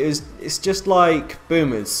know, it's just like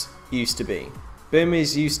Boomers used to be.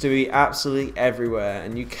 Boomers used to be absolutely everywhere,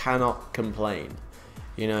 and you cannot complain.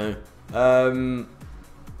 You know.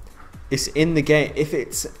 It's in the game. If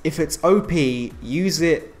it's OP, use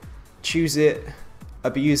it, choose it,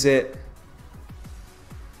 abuse it,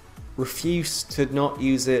 refuse to not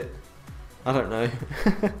use it. I don't know.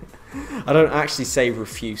 I don't actually say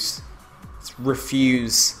refuse. It's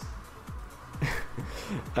refuse.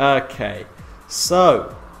 Okay,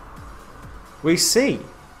 so we see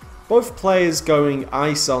both players going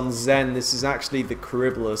Ice on Zen. This is actually the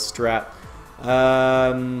Caribla strat.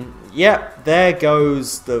 Yep, there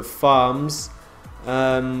goes the farms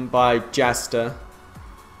by Jester.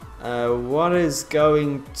 What is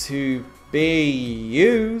going to be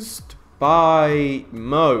used by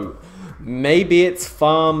Mo? Maybe it's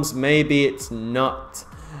farms, maybe it's not.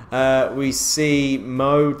 We see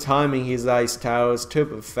Mo timing his ice towers to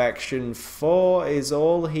perfection. 4 is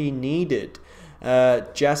all he needed.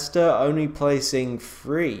 Jester only placing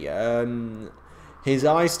 3. His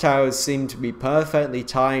ice towers seem to be perfectly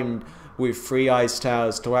timed with 3 ice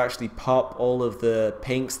towers to actually pop all of the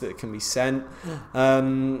pinks that can be sent.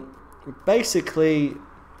 Basically,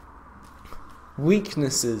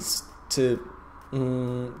 weaknesses to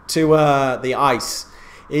the ice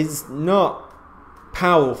is not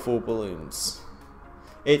powerful balloons.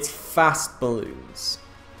 It's fast balloons.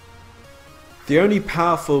 The only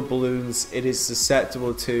powerful balloons it is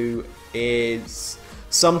susceptible to is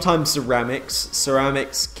sometimes ceramics.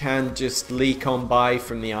 Ceramics can just leak on by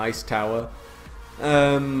from the ice tower.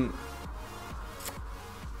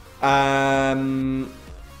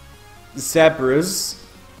 Zebras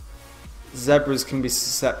can be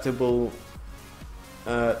susceptible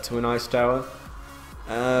to an ice tower.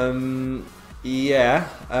 Yeah.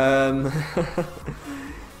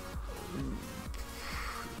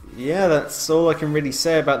 Yeah, that's all I can really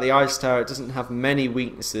say about the ice tower. It doesn't have many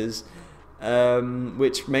weaknesses.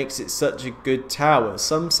 Which makes it such a good tower.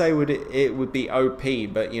 Some say it would be OP,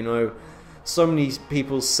 but you know, so many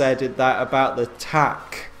people said that about the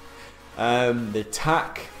tack. The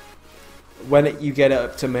tack, when you get it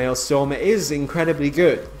up to Maelstrom, it is incredibly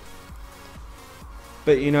good.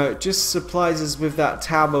 But you know, it just supplies us with that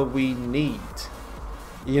tower we need.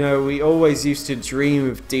 You know, we always used to dream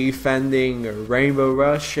of defending a Rainbow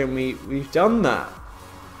Rush, and we've done that.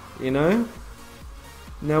 You know?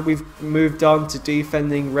 Now we've moved on to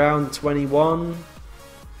defending round 21.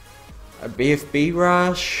 A BFB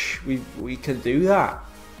rush, we can do that.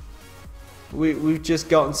 We've just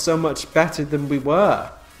gotten so much better than we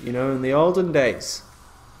were, you know, in the olden days.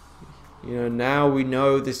 You know, now we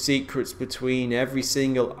know the secrets between every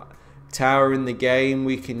single tower in the game.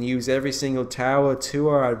 We can use every single tower to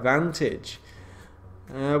our advantage.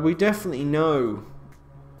 We definitely know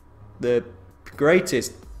the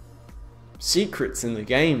greatest secrets in the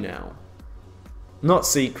game now. Not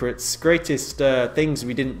secrets, greatest things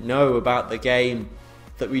we didn't know about the game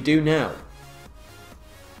that we do now.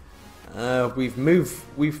 We've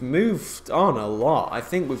moved on a lot. I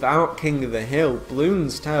think without King of the Hill,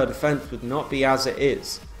 Bloons' tower defense would not be as it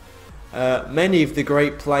is. Many of the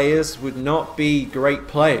great players would not be great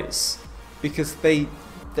players because they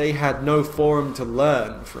had no forum to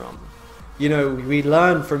learn from. You know, we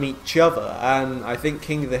learn from each other, and I think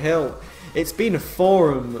King of the Hill, it's been a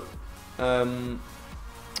forum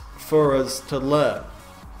for us to learn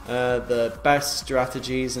the best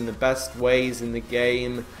strategies and the best ways in the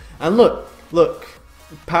game. And look,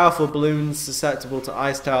 powerful Bloons susceptible to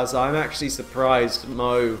ice towers. I'm actually surprised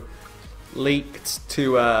Mo leaked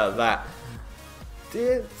to that.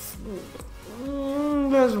 There's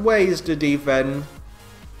ways to defend,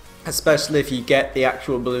 especially if you get the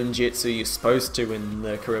actual Bloon Jitsu you're supposed to in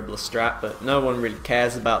the Caribla strat, but no one really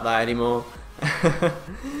cares about that anymore.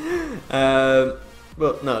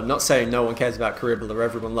 Well, no, I'm not saying no one cares about Caribla,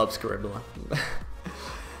 everyone loves Caribla.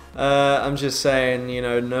 I'm just saying, you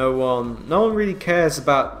know, no one really cares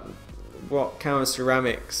about what Camo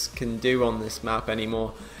Ceramics can do on this map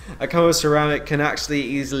anymore. A Camo Ceramic can actually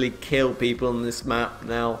easily kill people on this map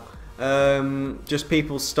now. Just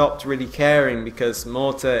people stopped really caring because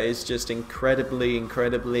Mortar is just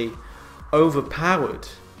incredibly overpowered.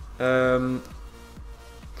 You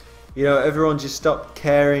know, everyone just stopped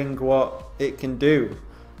caring what it can do.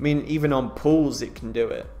 I mean, even on pools it can do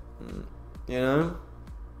it. You know?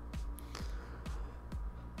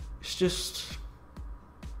 It's just...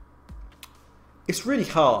 it's really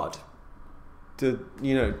hard to,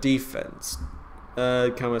 you know, defense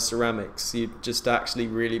Camo Ceramics. You'd just actually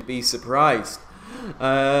really be surprised.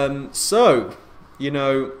 So, you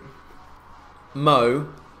know, Mo,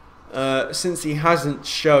 since he hasn't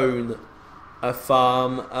shown a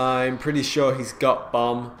farm, I'm pretty sure he's got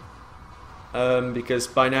bomb. Because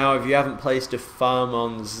by now, if you haven't placed a farm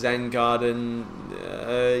on Zen Garden,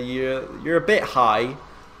 you're a bit high.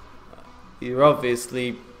 You're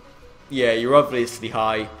obviously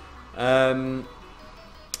high.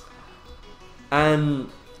 And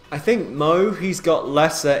I think Mo, he's got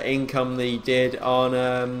lesser income than he did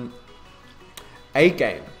on A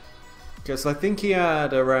game. Because I think he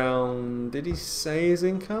had around, did he say his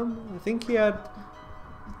income? I think he had,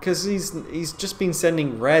 because he's just been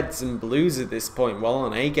sending reds and blues at this point, while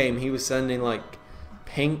on A game he was sending like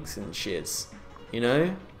pinks and shits, you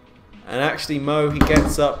know? And actually Mo, he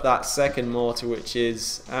gets up that second mortar, which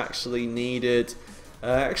is actually needed.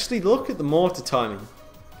 Actually look at the mortar timing.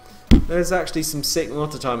 There's actually some sick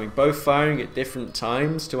mortar timing, both firing at different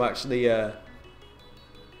times to actually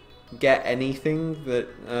get anything that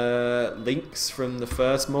links from the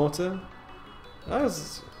first mortar.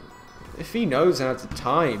 If he knows how to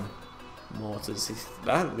time mortars,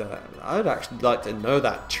 I'd actually like to know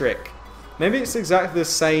that trick. Maybe it's exactly the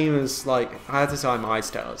same as like how to time ice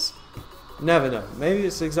towers. Never know. Maybe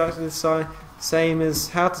it's exactly the same as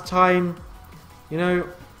how to time, you know,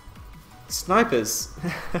 snipers.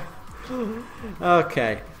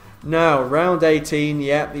 Okay, now round 18.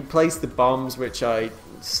 Yeah, he placed the bombs, which I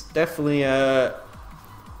definitely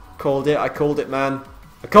called it. I called it, man.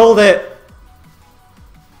 I called it.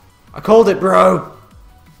 I called it, bro.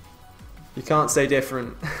 You can't say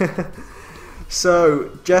different.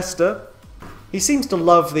 So Jester, he seems to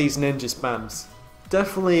love these ninja spams.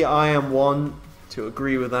 Definitely, I am one to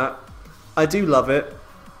agree with that. I do love it.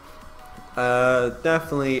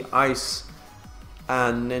 Definitely ice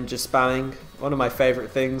and ninja spamming, one of my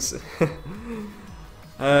favorite things.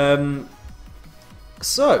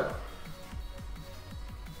 So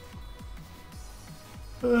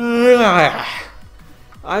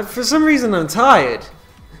for some reason I'm tired.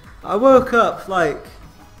 I woke up like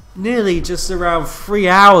nearly just around 3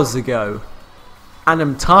 hours ago and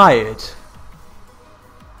I'm tired.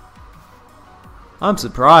 I'm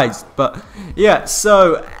surprised, but yeah,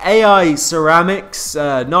 so AI ceramics,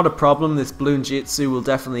 not a problem. This Bloon Jitsu will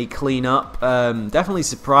definitely clean up. Definitely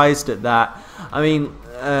surprised at that. I mean,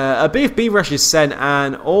 a BFB rush is sent,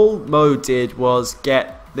 and all Mo did was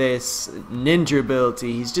get this ninja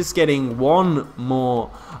ability. He's just getting one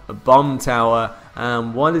more bomb tower.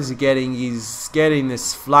 What is he getting? He's getting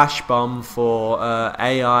this flash bomb for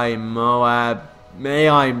AI Moab,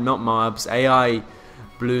 AI not Moabs, AI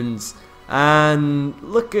Bloons. And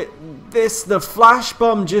look at this, the flash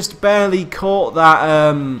bomb just barely caught that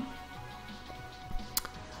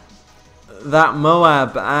that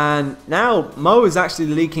Moab, and now Mo is actually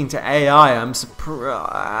leaking to AI. I'm surprised.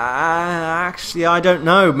 Actually, I don't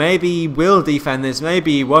know. Maybe he will defend this,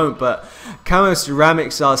 maybe he won't, but Camo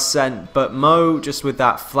Ceramics are sent, but Mo, just with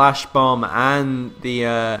that Flash Bomb and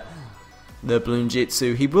the Bloons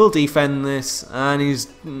Jitsu, he will defend this, and he's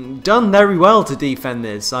done very well to defend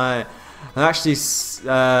this. I'm actually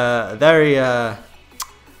very...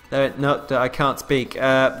 no, I can't speak.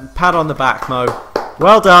 Pat on the back, Mo.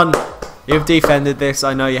 Well done. You've defended this.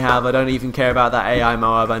 I know you have. I don't even care about that AI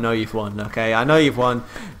Moab. I know you've won. Okay, I know you've won.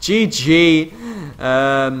 GG.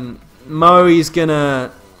 Mo, he's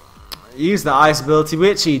gonna use the ice ability,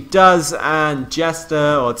 which he does, and Jester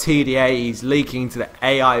or TDA, he's leaking to the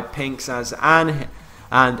AI pinks and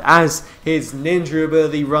as his ninja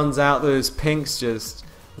ability runs out, those pinks just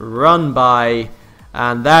run by,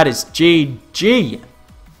 and that is GG.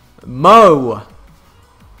 Mo,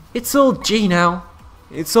 it's all G now.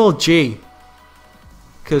 It's all G.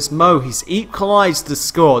 Because Mo, he's equalized the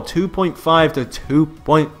score 2.5 to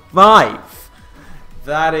 2.5.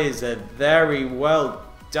 That is a very well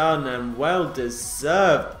done and well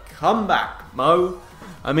deserved comeback, Mo.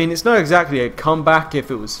 I mean, it's not exactly a comeback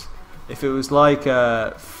if it was like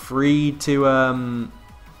 3 to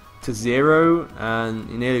 0 and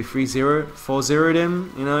you nearly 4-0'd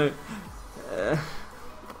him, you know.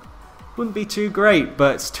 Wouldn't be too great,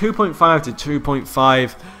 but it's 2.5 to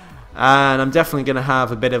 2.5, and I'm definitely going to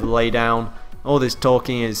have a bit of a lay down. All this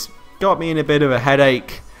talking has got me in a bit of a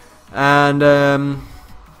headache, and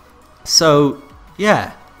so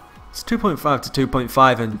yeah, it's 2.5 to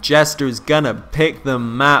 2.5, and Jester is going to pick the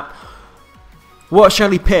map. What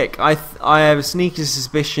shall he pick? I have a sneaky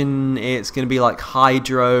suspicion it's going to be like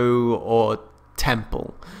Hydro or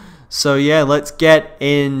Temple. So yeah, let's get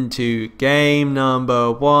into game number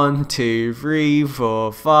 1, 2, 3,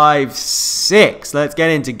 4, 5, 6. Let's get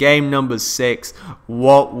into game number 6.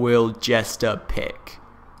 What will Jester pick?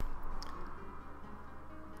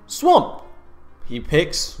 Swamp. He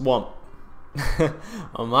picks Swamp.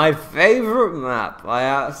 On my favorite map. I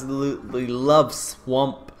absolutely love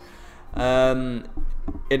Swamp.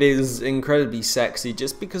 It is incredibly sexy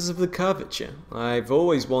just because of the curvature. I've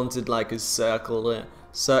always wanted like a circular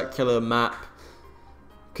map,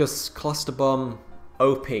 because Cluster Bomb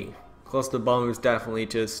OP. Cluster Bomb is definitely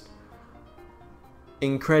just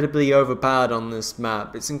incredibly overpowered on this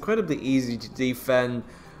map. It's incredibly easy to defend,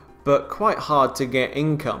 but quite hard to get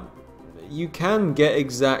income. You can get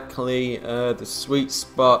exactly the sweet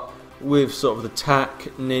spot with sort of the tack,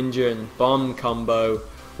 ninja and bomb combo,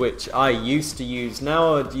 which I used to use.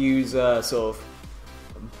 Now I'd use sort of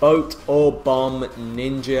boat or bomb,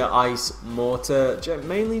 ninja, ice, mortar,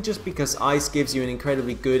 mainly just because ice gives you an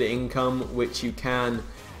incredibly good income, which you can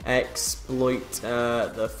exploit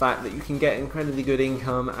the fact that you can get incredibly good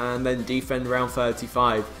income and then defend round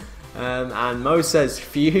 35. And Mo says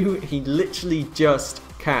phew, he literally just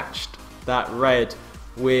catched that red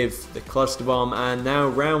with the cluster bomb, and now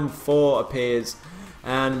round 4 appears,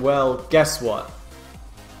 and well, guess what?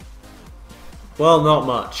 Well, not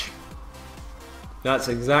much. That's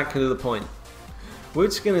exactly the point. We're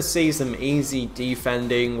just going to see some easy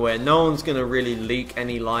defending where no one's going to really leak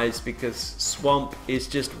any lives because Swamp is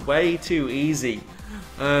just way too easy.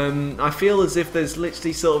 I feel as if there's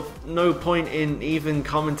literally sort of no point in even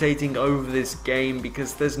commentating over this game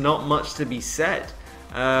because there's not much to be said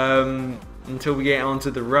until we get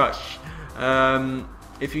onto the rush.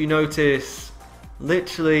 If you notice,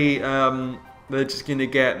 literally they're just going to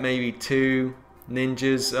get maybe 2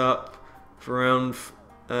 ninjas up for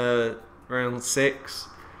round 6,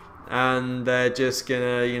 and they're just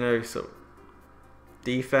gonna, you know, sort of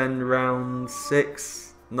defend round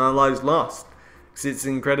 6, no lives lost, because it's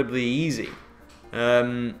incredibly easy.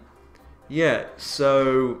 Yeah,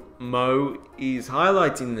 so Mo is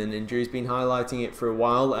highlighting the ninja. He's been highlighting it for a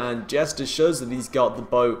while, and Jester shows that he's got the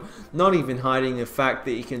boat, not even hiding the fact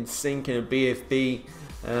that he can sink in a BFB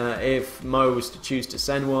if Mo was to choose to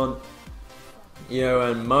send one. You know,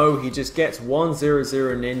 and Mo, he just gets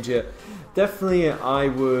 1-0-0 ninja. Definitely I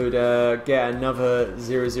would get another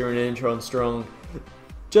 0-0 ninja on strong,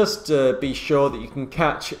 just to be sure that you can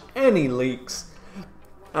catch any leaks.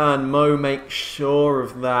 And Mo makes sure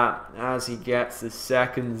of that as he gets the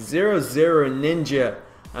second 0-0 ninja.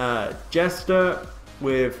 Jester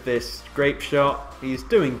with this grape shot, he's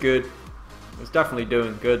doing good. He's definitely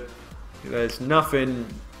doing good. There's nothing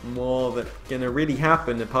more that's gonna really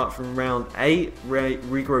happen apart from round 8.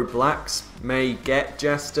 Regrow Blacks may get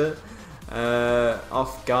Jester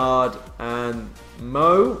off guard, and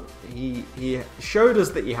Mo, he showed us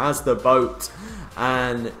that he has the boat,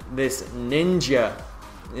 and this ninja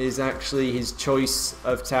is actually his choice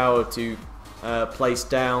of tower to placed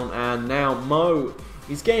down, and now Mo,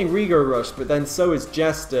 he's getting Rego rushed, but then so is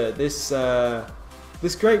Jester. This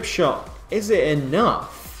grape shot, is it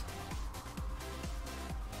enough?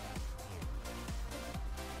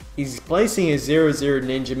 He's placing a 0-0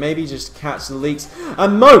 ninja, maybe just catch the leaks.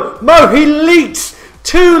 And Mo, he leaks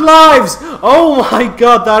 2 lives! Oh my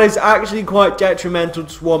god, that is actually quite detrimental to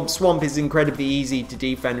Swamp. Swamp is incredibly easy to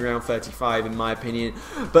defend around 35 in my opinion.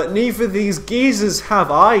 But neither of these geezers have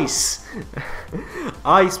ice.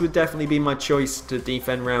 Ice would definitely be my choice to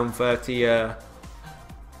defend round 30,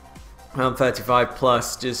 round 35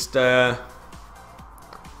 plus. Just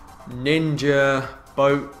ninja,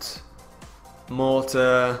 boat,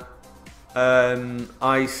 mortar,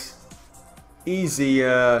 ice,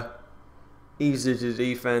 easier to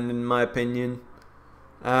defend in my opinion.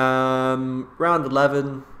 Round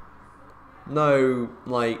 11, no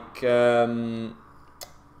like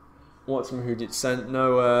what's who did sent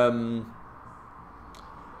no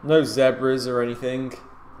zebras or anything.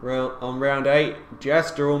 On round 8,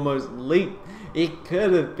 Jester almost leaped. He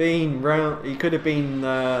could have been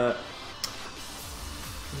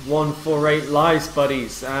 148 lives,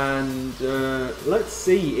 buddies, and let's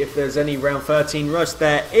see if there's any round 13 rush.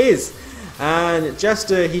 There is, and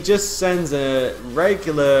Jester, he just sends a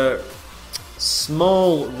regular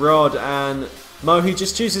small rod, and Mo, he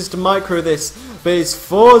just chooses to micro this, but his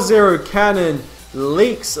 4-0 cannon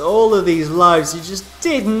leaks all of these lives. He just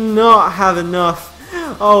did not have enough.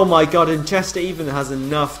 Oh my god, and Jester even has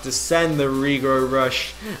enough to send the Rego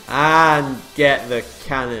rush and get the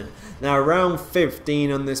cannon. Now round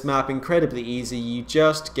 15 on this map, incredibly easy. You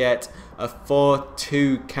just get a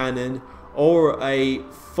 4-2 cannon or a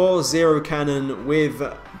 4-0 cannon with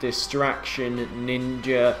distraction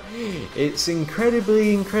ninja. It's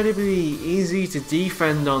incredibly easy to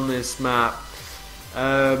defend on this map.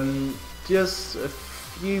 Just a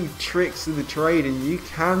few tricks of the trade and you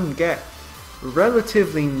can get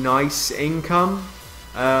relatively nice income.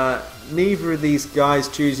 Neither of these guys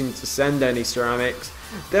choosing to send any ceramics.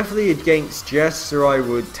 Definitely against Jester, I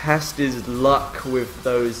would test his luck with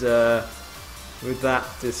those, with that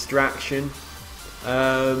distraction.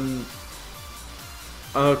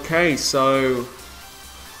 Okay, so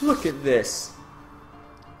look at this,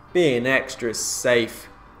 being extra safe,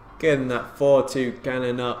 getting that 4-2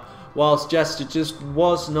 cannon up, whilst Jester just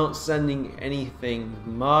was not sending anything.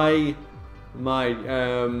 My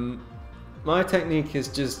technique is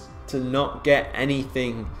just to not get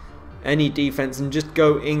anything. Any defense and just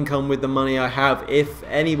go income with the money I have if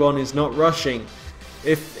anyone is not rushing.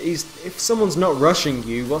 If someone's not rushing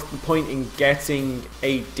you, what's the point in getting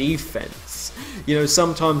a defense? You know,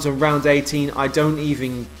 sometimes on round 18 I don't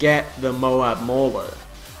even get the Moab Mauler.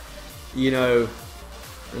 You know,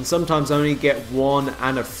 and sometimes I only get one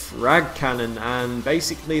and a frag cannon, and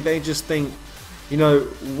basically they just think, you know,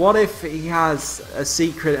 what if he has a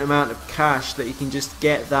secret amount of cash that he can just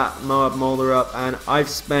get that Moab Mauler up, and I've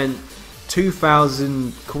spent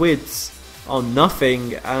 2,000 quids on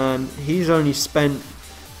nothing, and he's only spent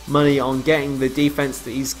money on getting the defense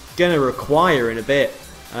that he's gonna require in a bit,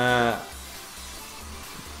 and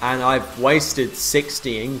I've wasted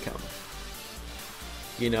 60 income.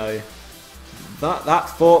 You know, that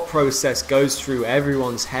thought process goes through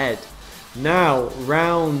everyone's head. Now,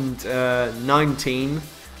 round 19,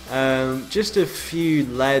 just a few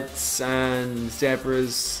leads and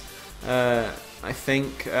zebras, I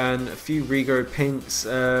think, and a few Rego pinks.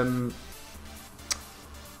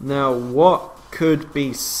 Now, what could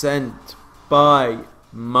be sent by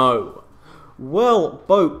Mo? Well,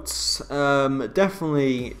 boats,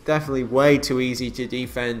 definitely way too easy to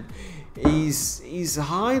defend. He's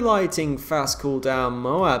highlighting fast cooldown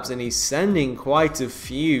Moabs and he's sending quite a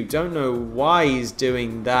few. Don't know why he's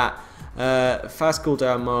doing that. Fast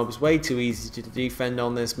cooldown Moabs, way too easy to defend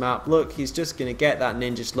on this map. Look, he's just going to get that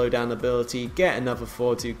ninja slowdown ability, get another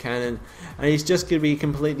 4-2 cannon, and he's just going to be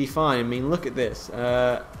completely fine. I mean, look at this.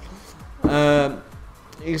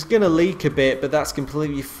 He's going to leak a bit, but that's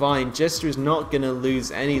completely fine. Jester is not going to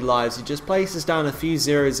lose any lives. He just places down a few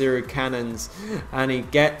 0-0 cannons and he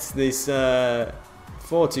gets this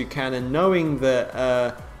 4-2 cannon, knowing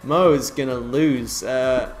that Mo is going to lose.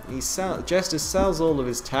 Jester sells all of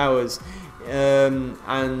his towers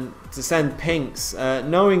and to send pinks,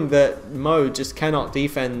 knowing that Mo just cannot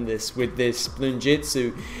defend this with this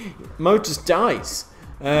Bloonjitsu. Mo just dies.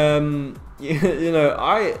 You know,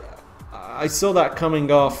 I saw that coming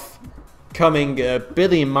a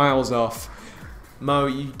billion miles off. Mo,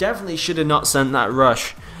 you definitely should have not sent that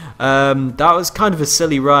rush. That was kind of a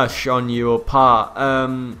silly rush on your part.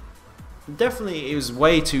 Definitely, it was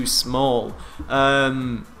way too small.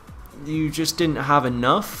 You just didn't have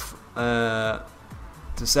enough. to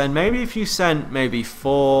send. Maybe if you sent maybe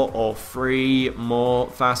 4 or 3 more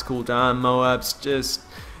fast cooldown Moabs, just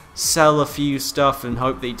sell a few stuff and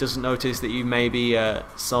hope that he doesn't notice that you maybe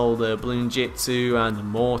sold a Bloon Jitsu and a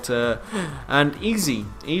mortar, and easy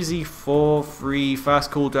 4 free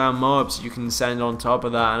fast cooldown Moabs you can send on top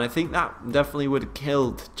of that, and I think that definitely would have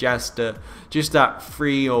killed Jester, just that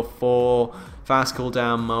 3 or 4 fast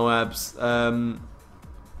cooldown Moabs.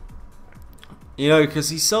 You know, because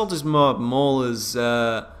he sold his Moab Maulers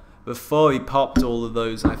before he popped all of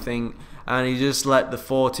those, I think, and he just let the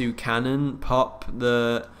 4-2 cannon pop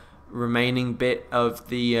the remaining bit of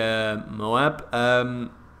the Moab,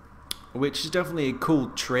 which is definitely a cool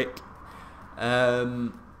trick.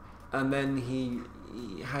 And then he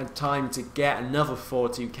had time to get another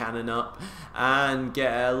 4-2 cannon up and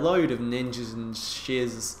get a load of ninjas and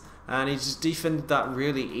shiz, and he just defended that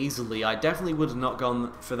really easily. I definitely would have not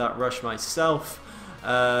gone for that rush myself.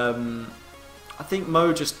 I think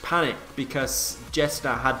Mo just panicked because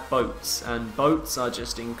Jester had boats, and boats are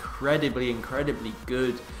just incredibly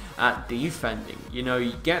good at defending. You know,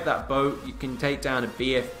 you get that boat, you can take down a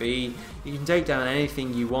BFB, you can take down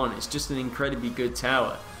anything you want. It's just an incredibly good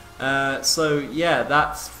tower. So yeah,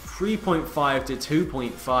 that's 3.5 to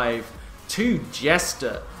 2.5 to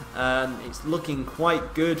Jester. It's looking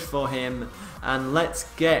quite good for him, and let's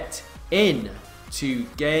get in to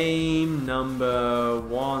game number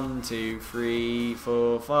 1, 2, 3,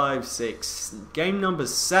 4, 5, 6, game number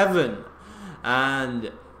 7,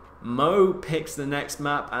 and Mo picks the next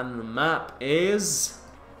map, and the map is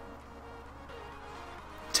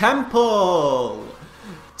Temple.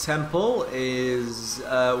 Temple is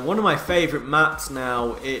one of my favorite maps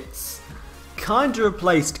now. It's kind of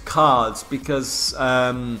replaced cards because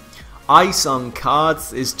ice on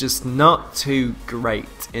cards is just not too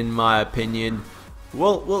great in my opinion.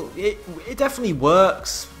 Well, it definitely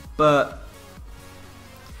works, but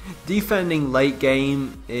defending late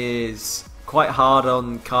game is quite hard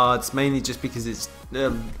on cards, mainly just because it's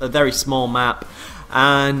a very small map,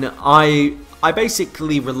 and I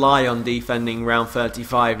basically rely on defending round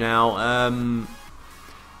 35 now,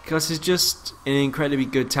 because it's just an incredibly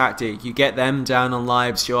good tactic. You get them down on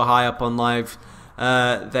lives, you're high up on life.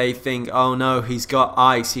 They think, oh no, he's got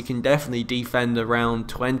ice, he can definitely defend a round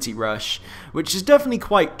 20 rush, which is definitely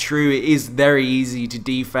quite true. It is very easy to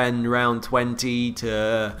defend round 20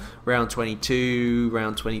 to round 22,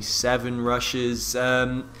 round 27 rushes.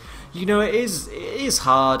 You know, it is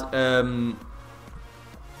hard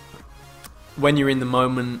when you're in the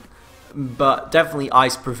moment, but definitely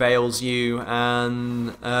ice prevails you,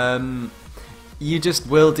 and you just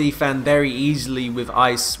will defend very easily with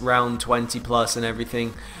ice round 20 plus and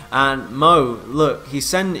everything. And Mo, look, he's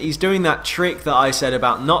doing that trick that I said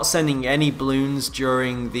about not sending any Bloons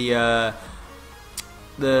during the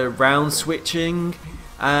round switching,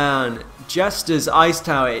 and Jester's ice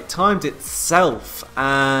tower, it timed itself,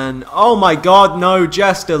 and oh my god, no,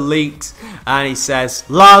 Jester leaked, and he says,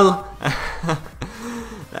 lol.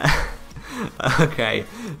 Okay,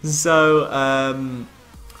 so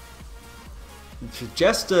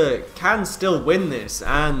Jester can still win this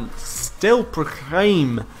and still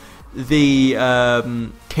proclaim the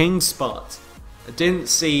king spot. I didn't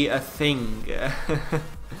see a thing.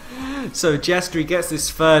 So Jester, he gets this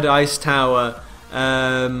third ice tower,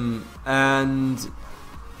 and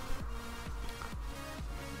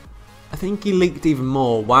I think he leaked even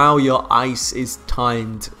more. Wow, your ice is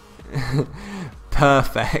timed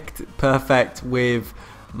perfect with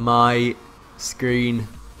my screen.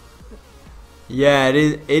 Yeah,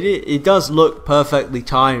 it does look perfectly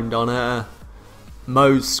timed on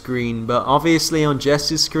Mo's screen, but obviously on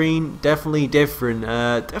Jester's screen, definitely different.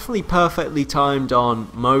 Definitely perfectly timed on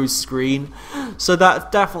Mo's screen, so that's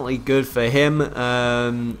definitely good for him.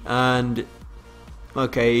 And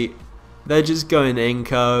okay, they're just going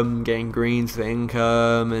income, getting greens for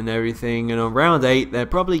income and everything, and on round 8 they're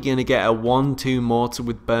probably going to get a 1-2 mortar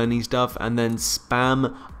with burning stuff and then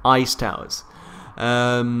spam ice towers.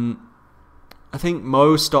 I think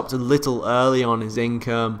Mo stopped a little early on his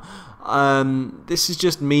income. This is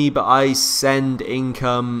just me, but I send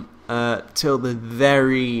income till the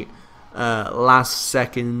very last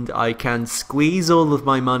second. I can squeeze all of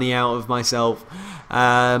my money out of myself.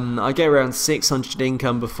 I get around 600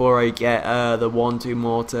 income before I get the 1-2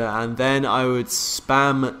 mortar, and then I would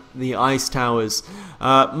spam the ice towers.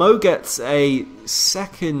 Mo gets a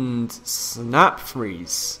second snap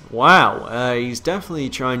freeze. Wow, he's definitely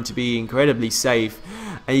trying to be incredibly safe.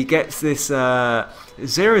 And he gets this 0-0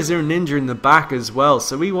 ninja in the back as well,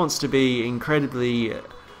 so he wants to be incredibly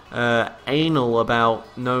anal about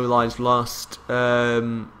no lives lost.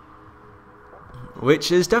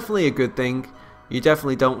 which is definitely a good thing. You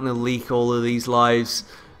definitely don't want to leak all of these lives.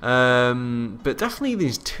 But definitely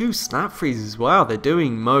these 2 snap freezes, wow, they're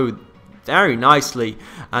doing Mo very nicely.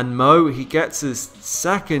 And Mo, he gets his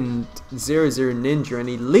second 0-0 ninja and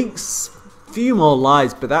he leaks a few more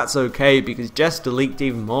lives, but that's okay because Jester leaked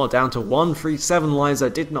even more, down to 137 lives. I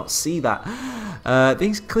did not see that.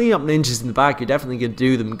 These cleanup ninjas in the back are definitely going to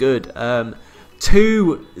do them good. 2 0-0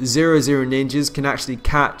 ninjas can actually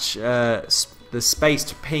catch the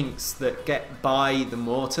spaced pinks that get by the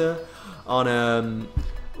mortar on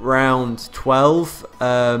round 12.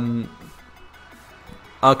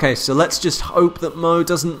 Okay, so let's just hope that Mo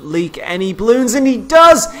doesn't leak any balloons, and he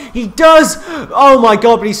does! He does! Oh my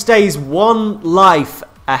god, but he stays 1 life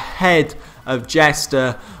ahead of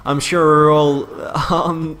Jester. I'm sure we're all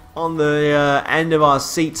on the end of our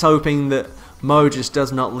seats hoping that Mo just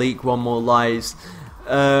does not leak 1 more lives.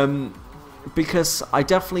 Because I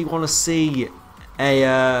definitely want to see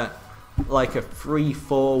like a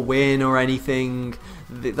 3-4 win or anything.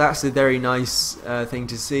 That's a very nice thing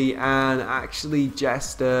to see. And actually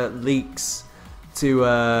Jester leaks to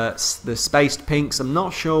the spaced pinks. I'm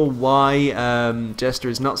not sure why Jester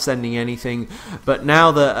is not sending anything, but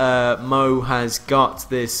now that Mo has got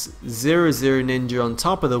this 0-0 ninja on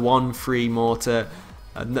top of the 1-3 mortar,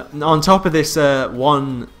 on top of this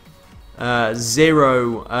 1-0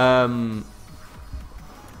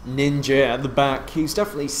 ninja at the back, he's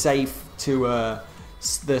definitely safe to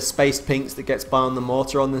the spaced pinks that gets by on the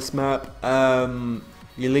mortar on this map.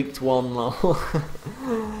 You leaked 1 lol.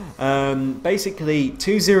 Basically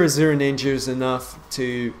 2 0-0 ninjas enough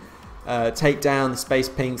to take down the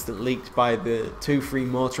spaced pinks that leaked by the 2-3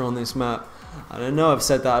 mortar on this map. And I know I've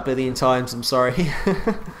said that a billion times, I'm sorry.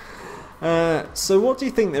 So what do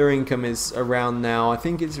you think their income is around now? I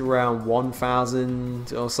think it's around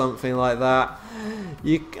 1,000 or something like that.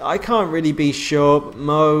 I can't really be sure, but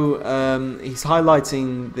Mo, he's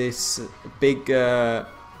highlighting this big, he's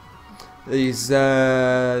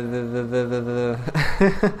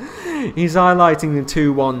highlighting the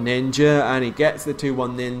 2-1 ninja, and he gets the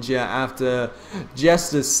 2-1 ninja after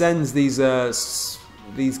Jester sends these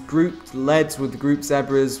grouped leads with group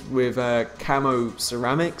zebras with camo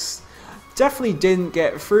ceramics. Definitely didn't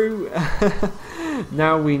get through.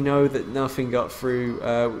 Now we know that nothing got through.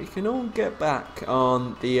 We can all get back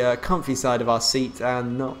on the comfy side of our seat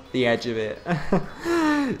and not the edge of it.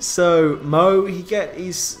 So Mo,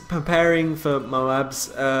 he's preparing for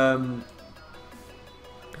Moabs.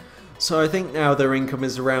 So I think now their income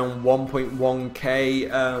is around 1.1k.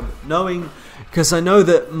 Knowing, because I know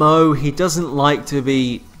that Mo, he doesn't like to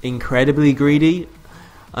be incredibly greedy.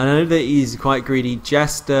 I know that he's quite greedy.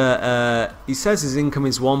 Jester, he says his income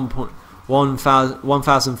is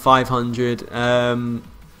 1,500,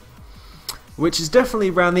 which is definitely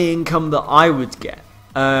around the income that I would get.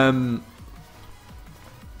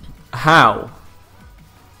 How?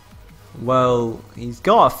 Well, he's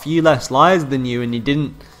got a few less lives than you, and he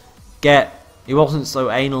wasn't so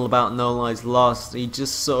anal about no lives lost. He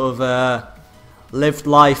just sort of lived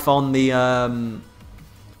life on the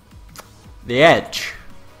edge.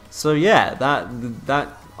 So yeah, that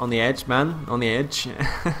on the edge, man, on the edge.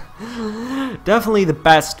 Definitely the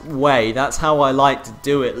best way. That's how I like to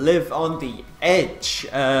do it. Live on the edge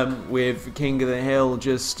with King of the Hill.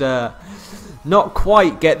 Just not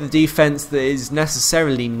quite get the defense that is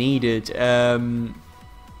necessarily needed.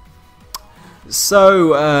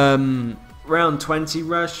 So round 20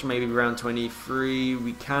 rush, maybe round 23.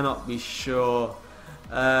 We cannot be sure.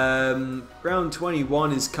 Round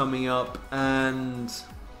 21 is coming up, and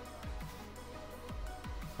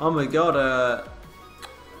oh my god, a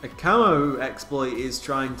camo exploit is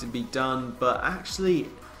trying to be done, but actually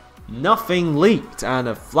nothing leaked, and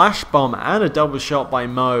a flash bomb and a double shot by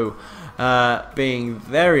Mo, being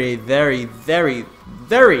very, very, very,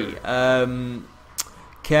 very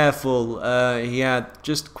careful. He had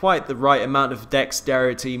just quite the right amount of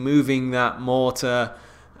dexterity moving that mortar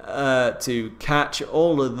to catch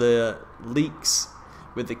all of the leaks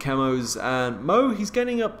with the camos, and Mo, he's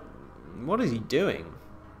getting up. What is he doing?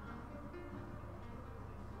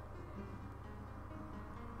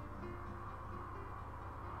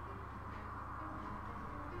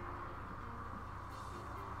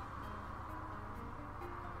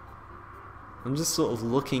 I'm just sort of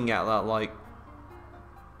looking at that like,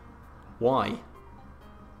 why?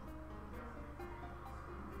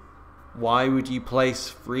 Why would you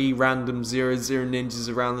place 3 random 0-0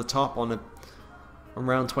 ninjas around the top on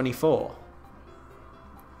round 24?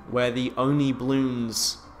 Where the only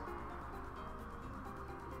Bloons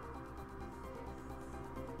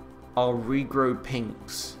are regrow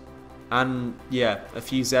pinks. and yeah, a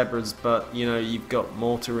few zebras, but you know, you've got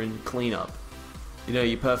mortar and cleanup. You know,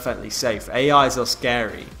 you're perfectly safe. AIs are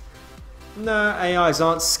scary. No, AIs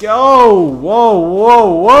aren't scary. Oh, whoa,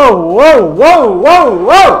 whoa, whoa, whoa, whoa, whoa,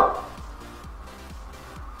 whoa!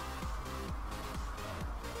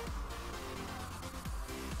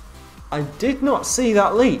 I did not see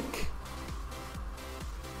that leak.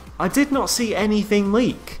 I did not see anything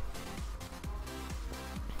leak.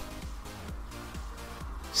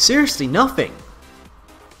 Seriously, nothing.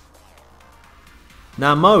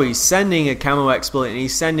 Now Mo, he's sending a camo exploit and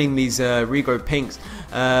he's sending these regro pinks.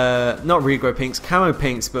 Not regro pinks, camo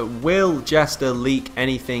pinks, but will Jester leak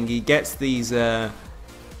anything? He gets these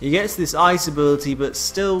he gets this ice ability, but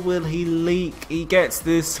still will he leak? He gets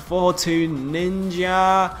this 4-2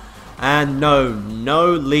 ninja. And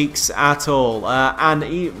no leaks at all.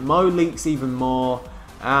 Mo leaks even more.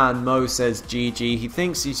 And Mo says GG. He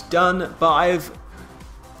thinks he's done, but I've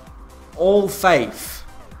all faith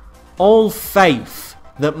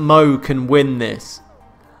that Mo can win this.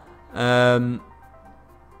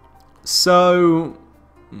 So,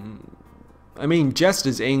 I mean,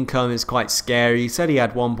 Jester's income is quite scary. He said he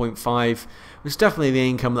had 1.5, which is definitely the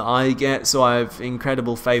income that I get, so I have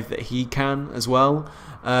incredible faith that he can as well.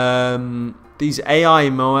 These AI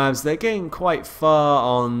Moabs, they're getting quite far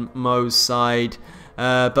on Mo's side,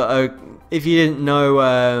 but if you didn't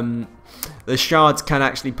know, the shards can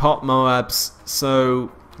actually pop Moabs,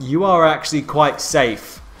 so you are actually quite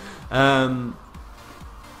safe. I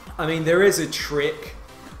mean, there is a trick.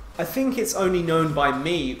 I think it's only known by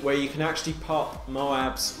me, where you can actually pop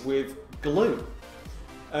Moabs with glue.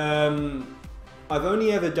 I've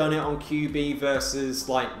only ever done it on QB versus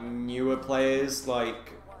like newer players,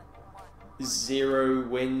 like 0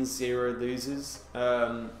 wins, 0 loses.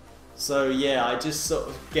 So yeah, I just sort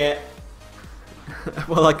of get.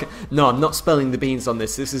 Well, like, no, I'm not spelling the beans on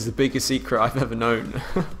this. This is the biggest secret I've ever known.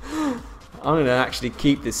 I'm gonna actually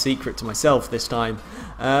keep this secret to myself this time.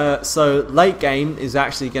 So late game is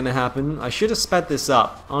actually gonna happen. I should have sped this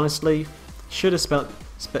up, honestly. Should have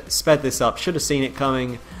sped this up. Should have seen it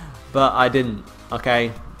coming, but I didn't.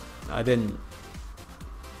 Okay, I didn't.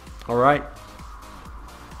 All right.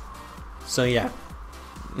 So yeah.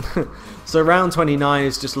 So round 29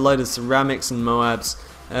 is just a load of ceramics and Moabs.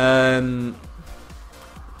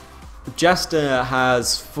 Jester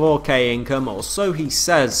has 4k income, or so he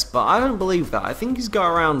says, but I don't believe that. I think he's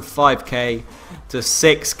got around 5k to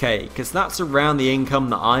 6k, because that's around the income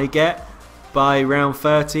that I get by round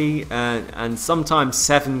 30, and sometimes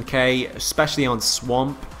 7k, especially on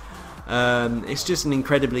Swamp. It's just an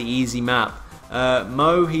incredibly easy map.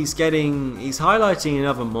 Mo, he's highlighting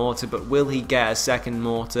another mortar, but will he get a second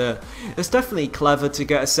mortar? It's definitely clever to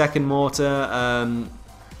get a second mortar,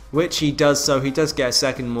 which he does, so he does get a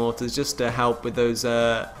second mortar just to help with those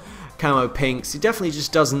camo pinks. He definitely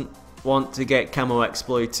just doesn't want to get camo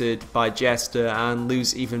exploited by Jester and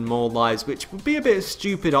lose even more lives, which would be a bit of a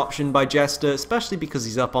stupid option by Jester, especially because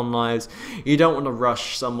he's up on lives. You don't want to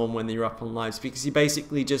rush someone when they're up on lives, because you're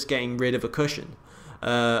basically just getting rid of a cushion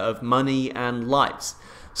of money and lives.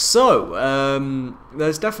 So,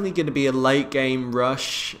 there's definitely going to be a late game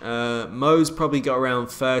rush. Mo's probably got around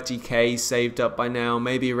 30k saved up by now,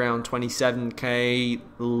 maybe around 27k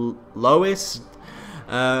lowest.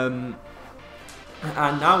 And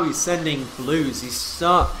now he's sending blues.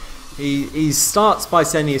 He starts by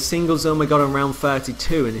sending a single Oh My God on round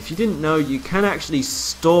 32, and if you didn't know, you can actually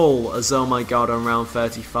stall a Oh My God on round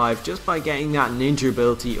 35 just by getting that ninja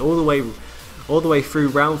ability all the way through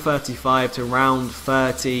round 35 to round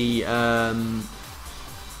 30.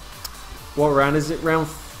 What round is it? Round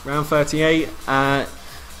 38.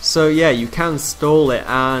 So yeah, you can stall it,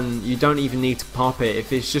 and you don't even need to pop it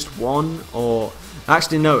if it's just one, or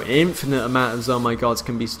actually no, infinite amount of Oh My Gods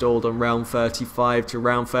can be stalled on round 35 to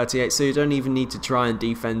round 38. So you don't even need to try and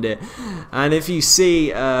defend it. And if you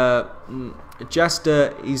see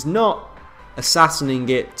Jester, he's not assassinating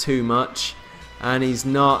it too much. And he's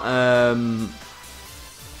not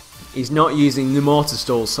using the mortar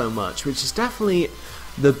stall so much, which is definitely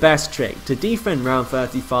the best trick to defend round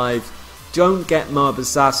 35. Don't get mob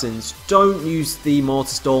assassins. Don't use the mortar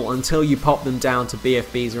stall until you pop them down to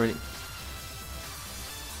BFBs or anything.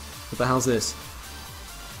 What the hell's this?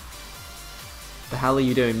 The hell are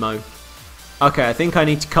you doing, Mo? Okay, I think I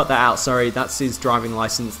need to cut that out. Sorry, that's his driving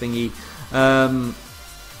license thingy.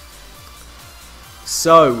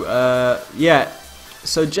 Yeah,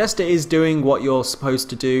 so Jester is doing what you're supposed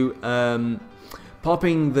to do,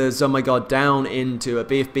 popping the Oh My God down into a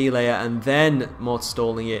BFB layer and then mortar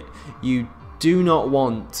stalling it. You do not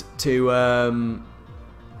want to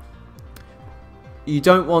you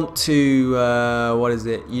don't want to what is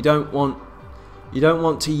it? You don't want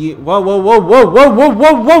to use. Whoa, whoa, whoa, whoa, whoa, whoa,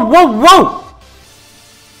 whoa, whoa, whoa, whoa!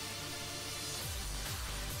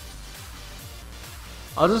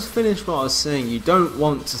 I'll just finish what I was saying. You don't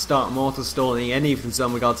want to start mortar stalling any of the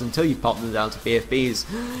Zone Guards until you pop them down to BFBs.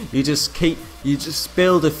 You just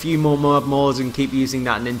build a few more mob maulers and keep using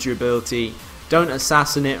that ninja ability. Don't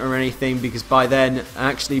assassinate or anything, because by then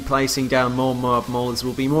actually placing down more mob maulers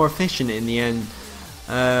will be more efficient in the end.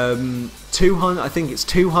 200, I think it's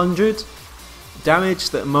 200 damage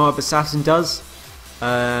that a Moab Assassin does,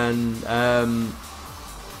 and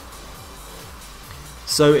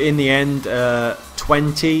so in the end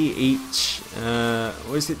 20 each,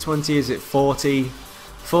 what is it, 20, is it 40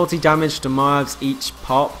 damage to Moabs each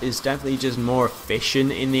pop is definitely just more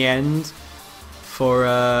efficient in the end for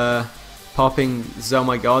popping Oh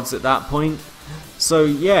My Gods at that point. So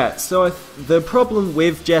yeah, so the problem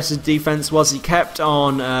with Jess's defense was he kept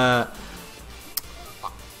on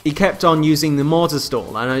using the mortar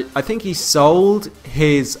stall, and I think he sold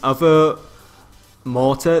his other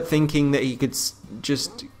mortar thinking that he could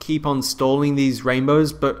just keep on stalling these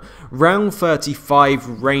rainbows, but round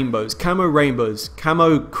 35 rainbows,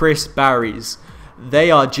 camo crisp berries,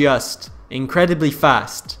 they are just incredibly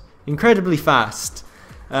fast.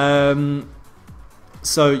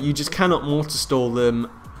 So you just cannot mortar stall them,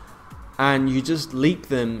 and you just leap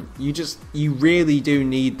them. You really do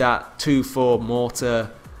need that 2-4 mortar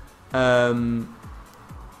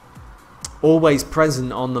always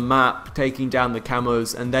present on the map, taking down the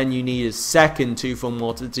camos, and then you need a second 2-4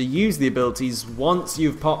 mortar to use the abilities once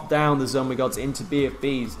you've popped down the Zombie Gods into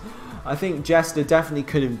BFBs. I think Jester definitely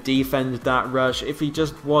could have defended that rush if he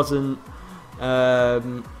just wasn't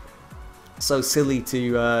so silly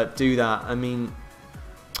to do that. I mean,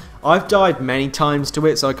 I've died many times to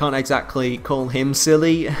it, so I can't exactly call him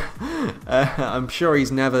silly. I'm sure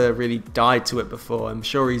he's never really died to it before. I'm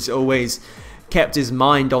sure he's always kept his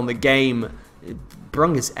mind on the game,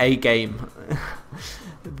 brung his A game.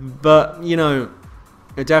 But, you know,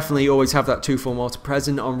 I definitely always have that 2-4 mortar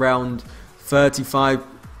present on round 35.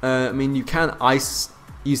 I mean, you can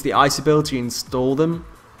use the ice ability and stall them,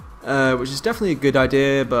 which is definitely a good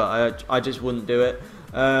idea, but I just wouldn't do it.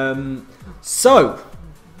 So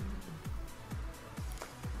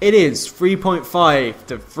it is 3.5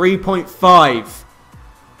 to 3.5.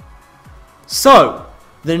 So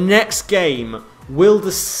the next game will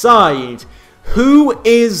decide who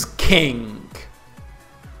is king,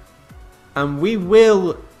 and we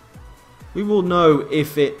will know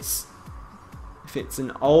if it's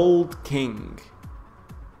an old king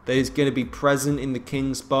that is going to be present in the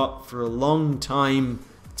king spot for a long time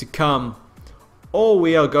to come, or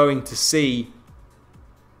we are going to see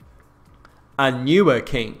a newer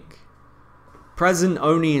king present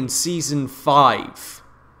only in season 5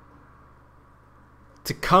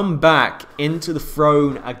 to come back into the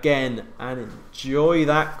throne again and enjoy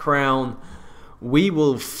that crown. We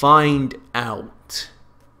will find out.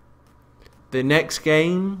 The next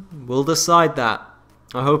game will decide that.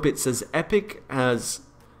 I hope it's as epic as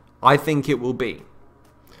I think it will be.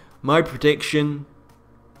 My prediction,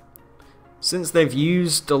 since they've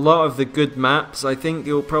used a lot of the good maps, I think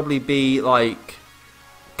it will probably be like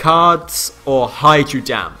Cards or Hydro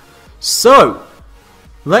Dam. So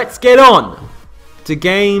let's get on to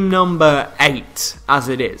game number 8 as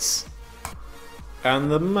it is.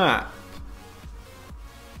 And the map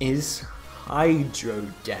is Hydro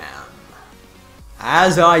Dam.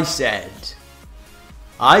 As I said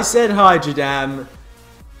Hydro Dam.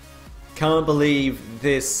 Can't believe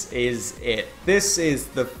this is it. This is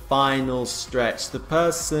the final stretch. The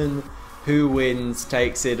person who wins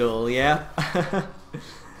takes it all, yeah?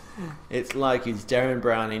 It's like he's Darren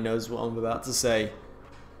Brown, he knows what I'm about to say.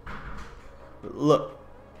 But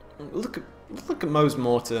look at Mo's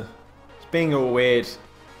mortar. He's being all weird.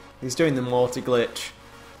 He's doing the mortar glitch.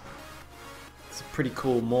 It's a pretty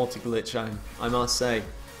cool mortar glitch, I must say.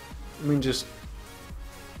 I mean, just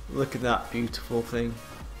look at that beautiful thing.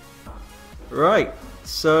 Right,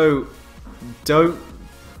 so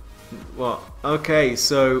okay,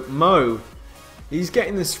 so Mo, he's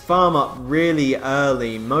getting this farm up really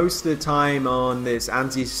early. Most of the time on this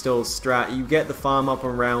anti-stall strat, you get the farm up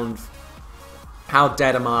around, how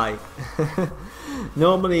dead am I?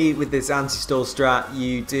 Normally with this anti-stall strat,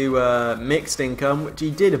 you do mixed income, which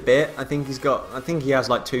he did a bit. I think he has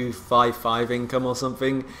like 255 income or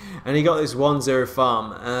something, and he got this 1-0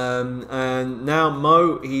 farm. And now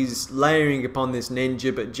Mo, he's layering upon this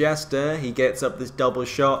ninja, but Jester, he gets up this double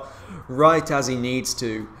shot right as he needs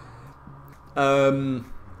to.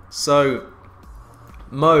 So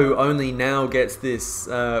Mo only now gets this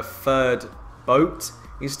third boat.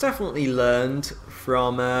 He's definitely learned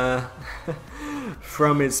from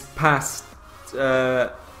from his past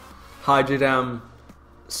hydrodam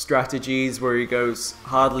strategies where he goes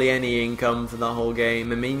hardly any income for the whole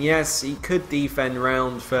game. I mean, yes, he could defend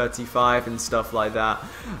round 35 and stuff like that,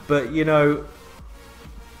 but you know,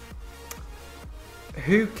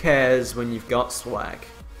 who cares when you've got swag?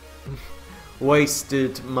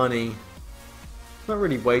 Wasted money. Not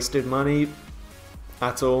really wasted money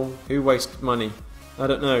at all. Who wasted money? I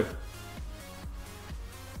don't know.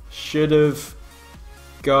 Should have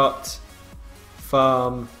got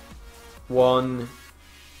farm 1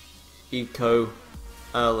 eco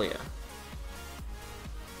earlier.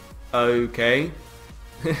 Okay.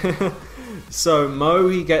 So Mo,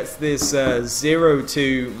 he gets this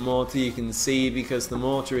 0-2 mortar, you can see, because the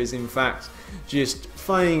mortar is in fact just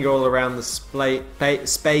flying all around the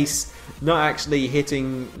space, not actually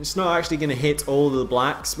hitting. It's not actually going to hit all the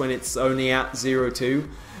blacks when it's only at 0-2.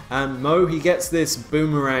 And Mo, he gets this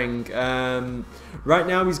boomerang. Right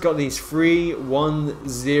now he's got these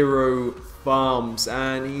 3-1-0 farms,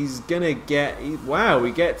 and he's gonna get, wow,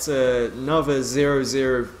 he gets another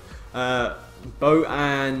 0-0 boat,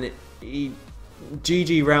 and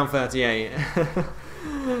GG round 38.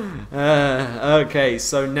 Okay,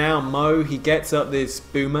 so now Mo, he gets up this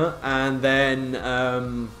boomer, and then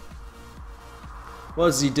what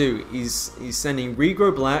does he do? He's sending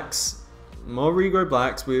regrow blacks, more regrow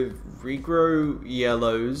blacks with regrow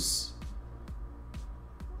yellows.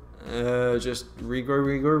 Just regrow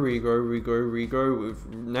with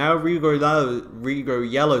now regrow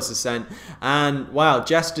yellows to send, and wow,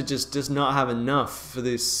 Jester just does not have enough for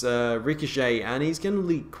this ricochet, and he's going to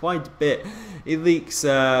leak quite a bit. He leaks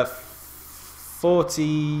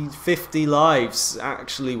 40-50 lives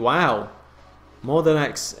actually. Wow, more than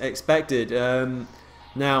expected.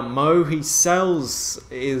 Now Mo, he sells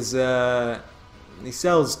 2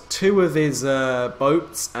 of his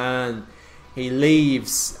boats, and he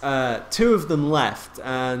leaves 2 of them left,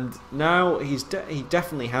 and now he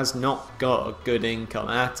definitely has not got a good income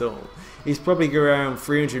at all. He's probably got around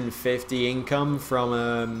 350 income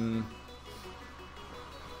from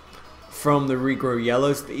the regrow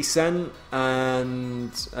yellows that he sent,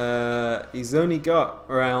 and he's only got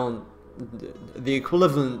around the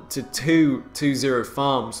equivalent to 2-0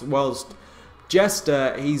 farms, whilst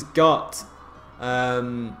Jester, he's got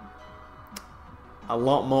a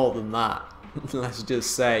lot more than that. Let's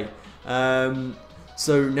just say.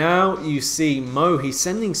 So now you see Mo, he's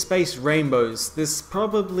sending space rainbows. This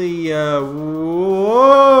probably whoa!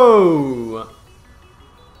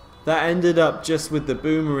 That ended up just with the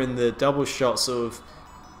boomer and the double shot sort of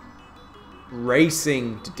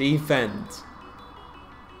racing to defend.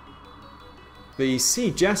 But you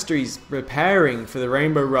see Jester, he's preparing for the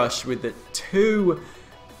rainbow rush with the two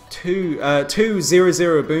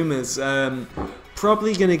 0-0 boomers.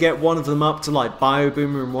 Probably going to get one of them up to like Bio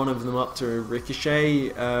Boomer and one of them up to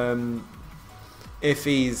Ricochet, if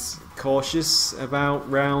he's cautious about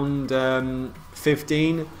round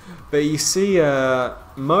 15. But you see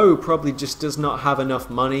Mo probably just does not have enough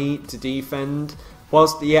money to defend.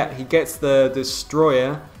 Whilst, yeah, he gets the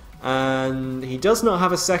Destroyer, and he does not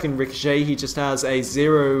have a second Ricochet, he just has a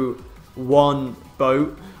 0-1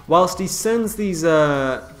 boat. Whilst he sends these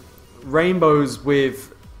rainbows with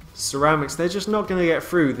ceramics, they're just not going to get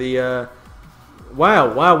through the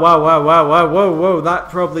whoa, that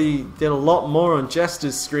probably did a lot more on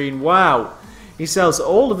Jester's screen. Wow, he sells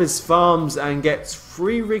all of his farms and gets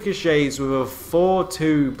 3 ricochets with a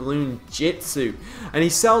 4-2 balloon jitsu, and he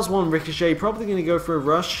sells 1 ricochet, probably going to go for a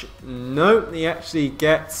rush. Nope, he actually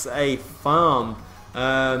gets a farm.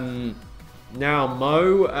 Now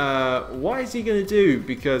Mo, what is he going to do?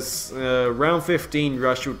 Because round 15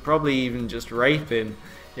 rush would probably even just rape him.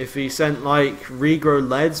 If he sent like regrow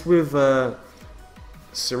leads with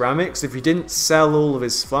ceramics, if he didn't sell all of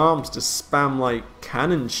his farms to spam like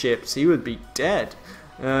cannon ships, he would be dead.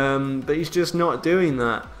 But he's just not doing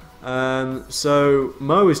that. So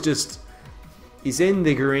Mo is just, he's in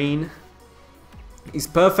the green. He's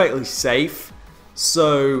perfectly safe.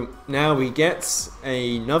 So now he gets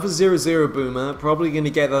another 0-0 boomer, probably going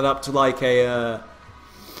to get that up to like a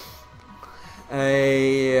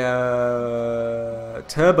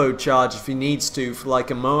turbocharge if he needs to for like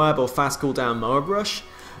a Moab or fast cooldown Moab rush,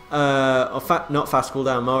 not fast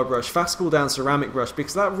cooldown Moab rush, fast cooldown ceramic rush,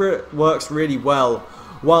 because that works really well.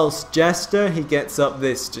 Whilst Jester, he gets up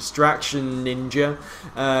this distraction ninja.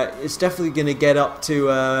 It's definitely going to get up to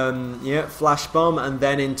yeah, flash bomb, and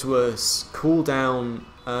then into a cooldown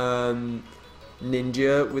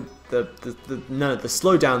ninja with the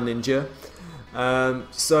slowdown ninja.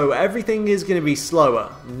 So everything is going to be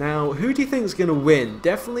slower. Now, who do you think is going to win?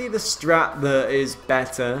 Definitely the strat that is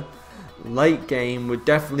better. Late game would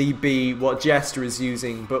definitely be what Jester is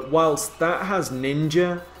using, but whilst that has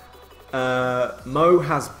Ninja, Mo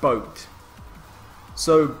has Boat.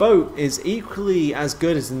 So Boat is equally as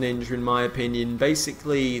good as the Ninja in my opinion.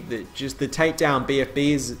 Basically, just the takedown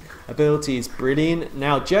BFB's ability is brilliant.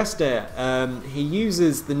 Now Jester, he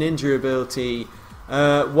uses the Ninja ability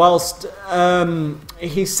whilst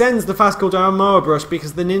he sends the fast cooldown Moa Brush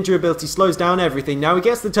because the Ninja ability slows down everything. Now he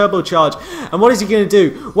gets the turbo charge, and what is he going to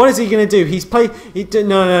do? What is he going to do?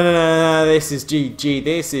 No, this is GG.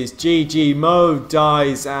 This is GG. Mo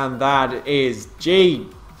dies, and that is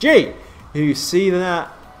GG. You see that?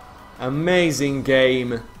 Amazing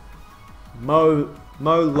game. Mo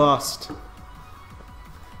lost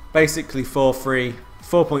basically 4-3.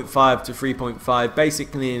 4.5 to 3.5,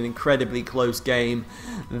 basically an incredibly close game.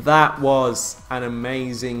 That was an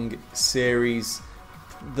amazing series.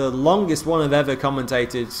 The longest one I've ever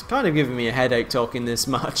commentated. It's kind of giving me a headache talking this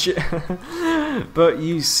much. But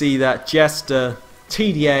you see that Jester,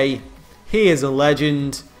 TDA, he is a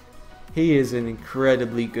legend. He is an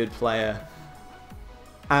incredibly good player.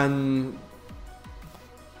 And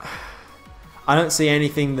I don't see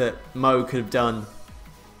anything that Mo could have done.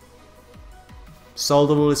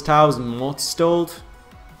 Sold all his towers and mortar stalled?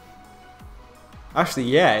 Actually,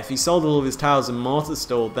 yeah, if he sold all of his towers and mortar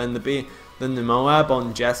stalled, then the Moab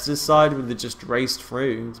on Jester's side would have just raced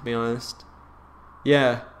through, to be honest.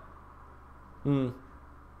 Yeah. I'm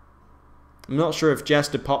not sure if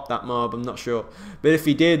Jester popped that mob, I'm not sure. But if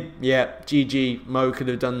he did, yeah, GG, Mo could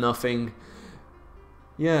have done nothing.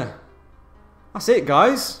 Yeah. That's it,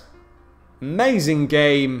 guys. Amazing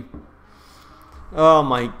game. Oh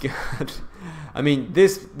my god. I mean,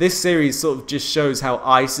 this series sort of just shows how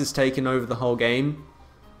ice has taken over the whole game.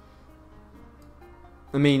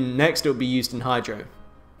 I mean, next it'll be used in Hydro.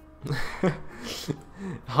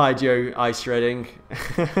 Hydro ice shredding.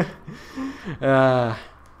 My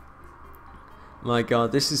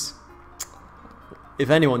god, this is... If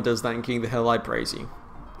anyone does that in King of the Hill, I praise you.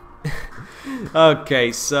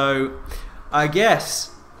 Okay, so I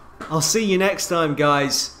guess I'll see you next time,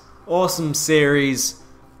 guys. Awesome series.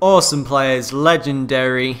 Awesome players,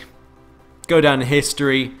 legendary, go down in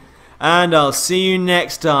history, and I'll see you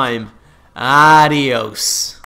next time. Adios.